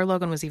ago before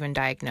Logan was even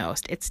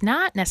diagnosed. It's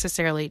not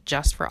necessarily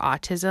just for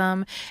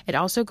autism. It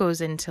also goes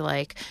into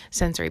like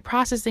sensory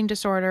processing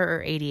disorder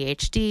or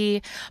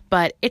ADHD,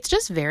 but it's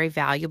just very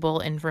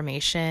valuable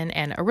information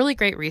and a really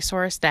great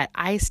resource that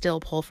I still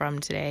pull from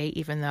today,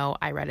 even though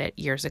I read it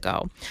years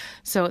ago.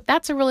 So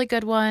that's a really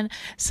good one.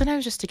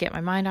 Sometimes just to get my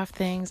mind off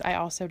things, I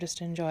also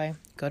just enjoy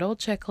good old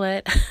chick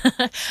lit.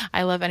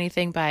 I love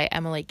anything by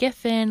Emily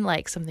Giffin,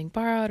 like Something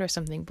Borrowed or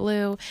Something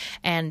Blue,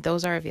 and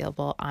those are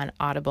available on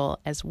Audible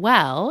as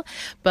well,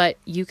 but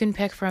you can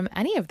pick from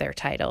any of their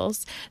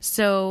titles.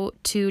 So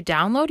to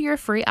download your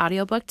free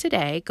audiobook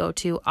today, go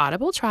to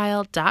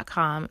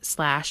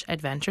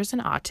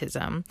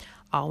audibletrial.com/adventuresinautism,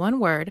 all one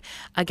word.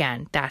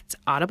 Again, that's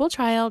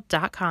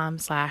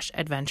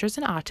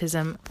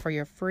audibletrial.com/adventuresinautism for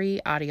your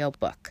free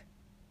audiobook.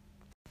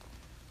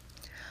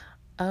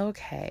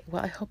 Okay,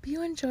 well, I hope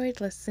you enjoyed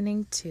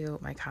listening to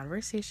my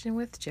conversation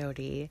with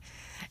Jody.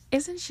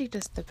 Isn't she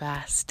just the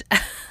best?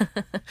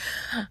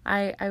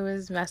 I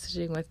was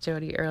messaging with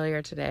Jody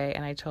earlier today,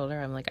 and I told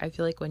her, I'm like, I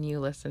feel like when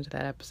you listen to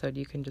that episode,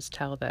 you can just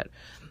tell that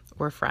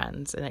we're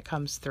friends, and it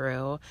comes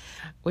through,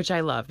 which I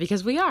love,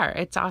 because we are.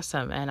 It's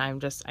awesome, and I'm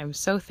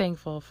so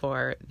thankful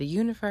for the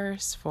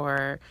universe,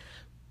 for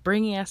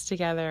bringing us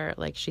together.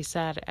 Like she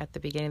said at the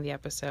beginning of the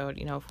episode,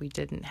 you know, if we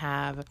didn't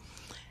have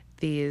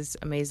these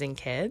amazing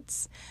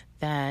kids,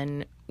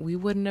 then we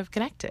wouldn't have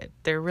connected.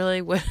 There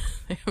really would.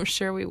 I'm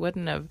sure we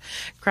wouldn't have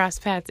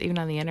crossed paths even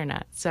on the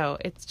internet. So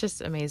it's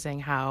just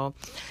amazing how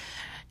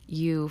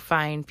you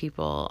find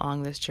people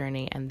along this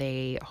journey and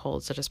they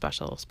hold such a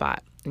special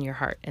spot in your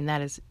heart. And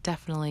that is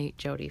definitely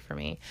Jody for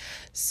me.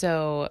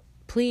 So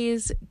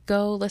please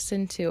go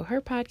listen to her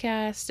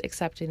podcast,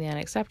 Accepting the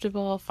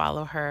Unacceptable.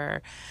 Follow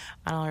her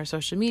on all her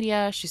social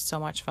media. She's so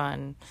much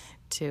fun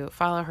to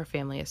follow. Her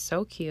family is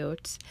so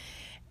cute.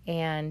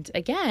 And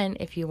again,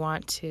 if you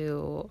want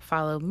to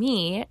follow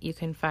me, you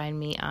can find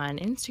me on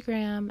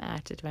Instagram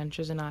at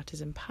Adventures in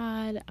Autism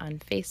Pod, on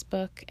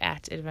Facebook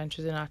at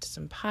Adventures in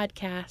Autism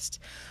Podcast,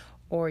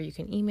 or you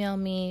can email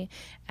me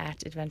at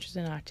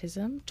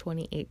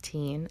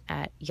adventuresinautism2018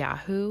 at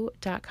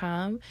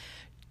yahoo.com.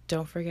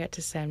 don't forget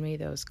to send me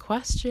those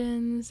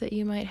questions that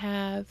you might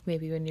have.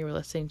 Maybe when you were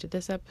listening to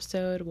this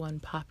episode, one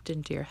popped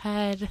into your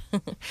head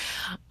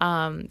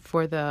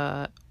for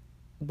the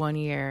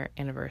 1-year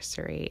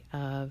anniversary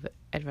of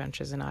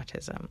Adventures in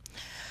Autism.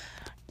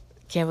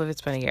 Can't believe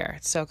it's been a year.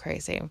 It's so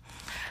crazy.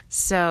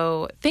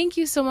 So thank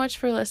you so much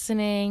for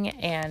listening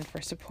and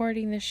for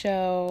supporting the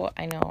show.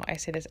 I know I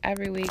say this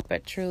every week,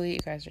 but truly you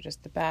guys are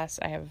just the best.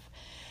 I have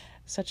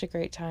such a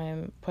great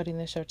time putting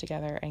the show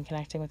together and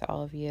connecting with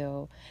all of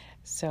you.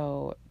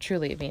 So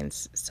truly it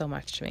means so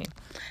much to me.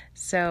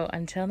 So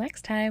until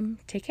next time,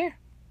 take care.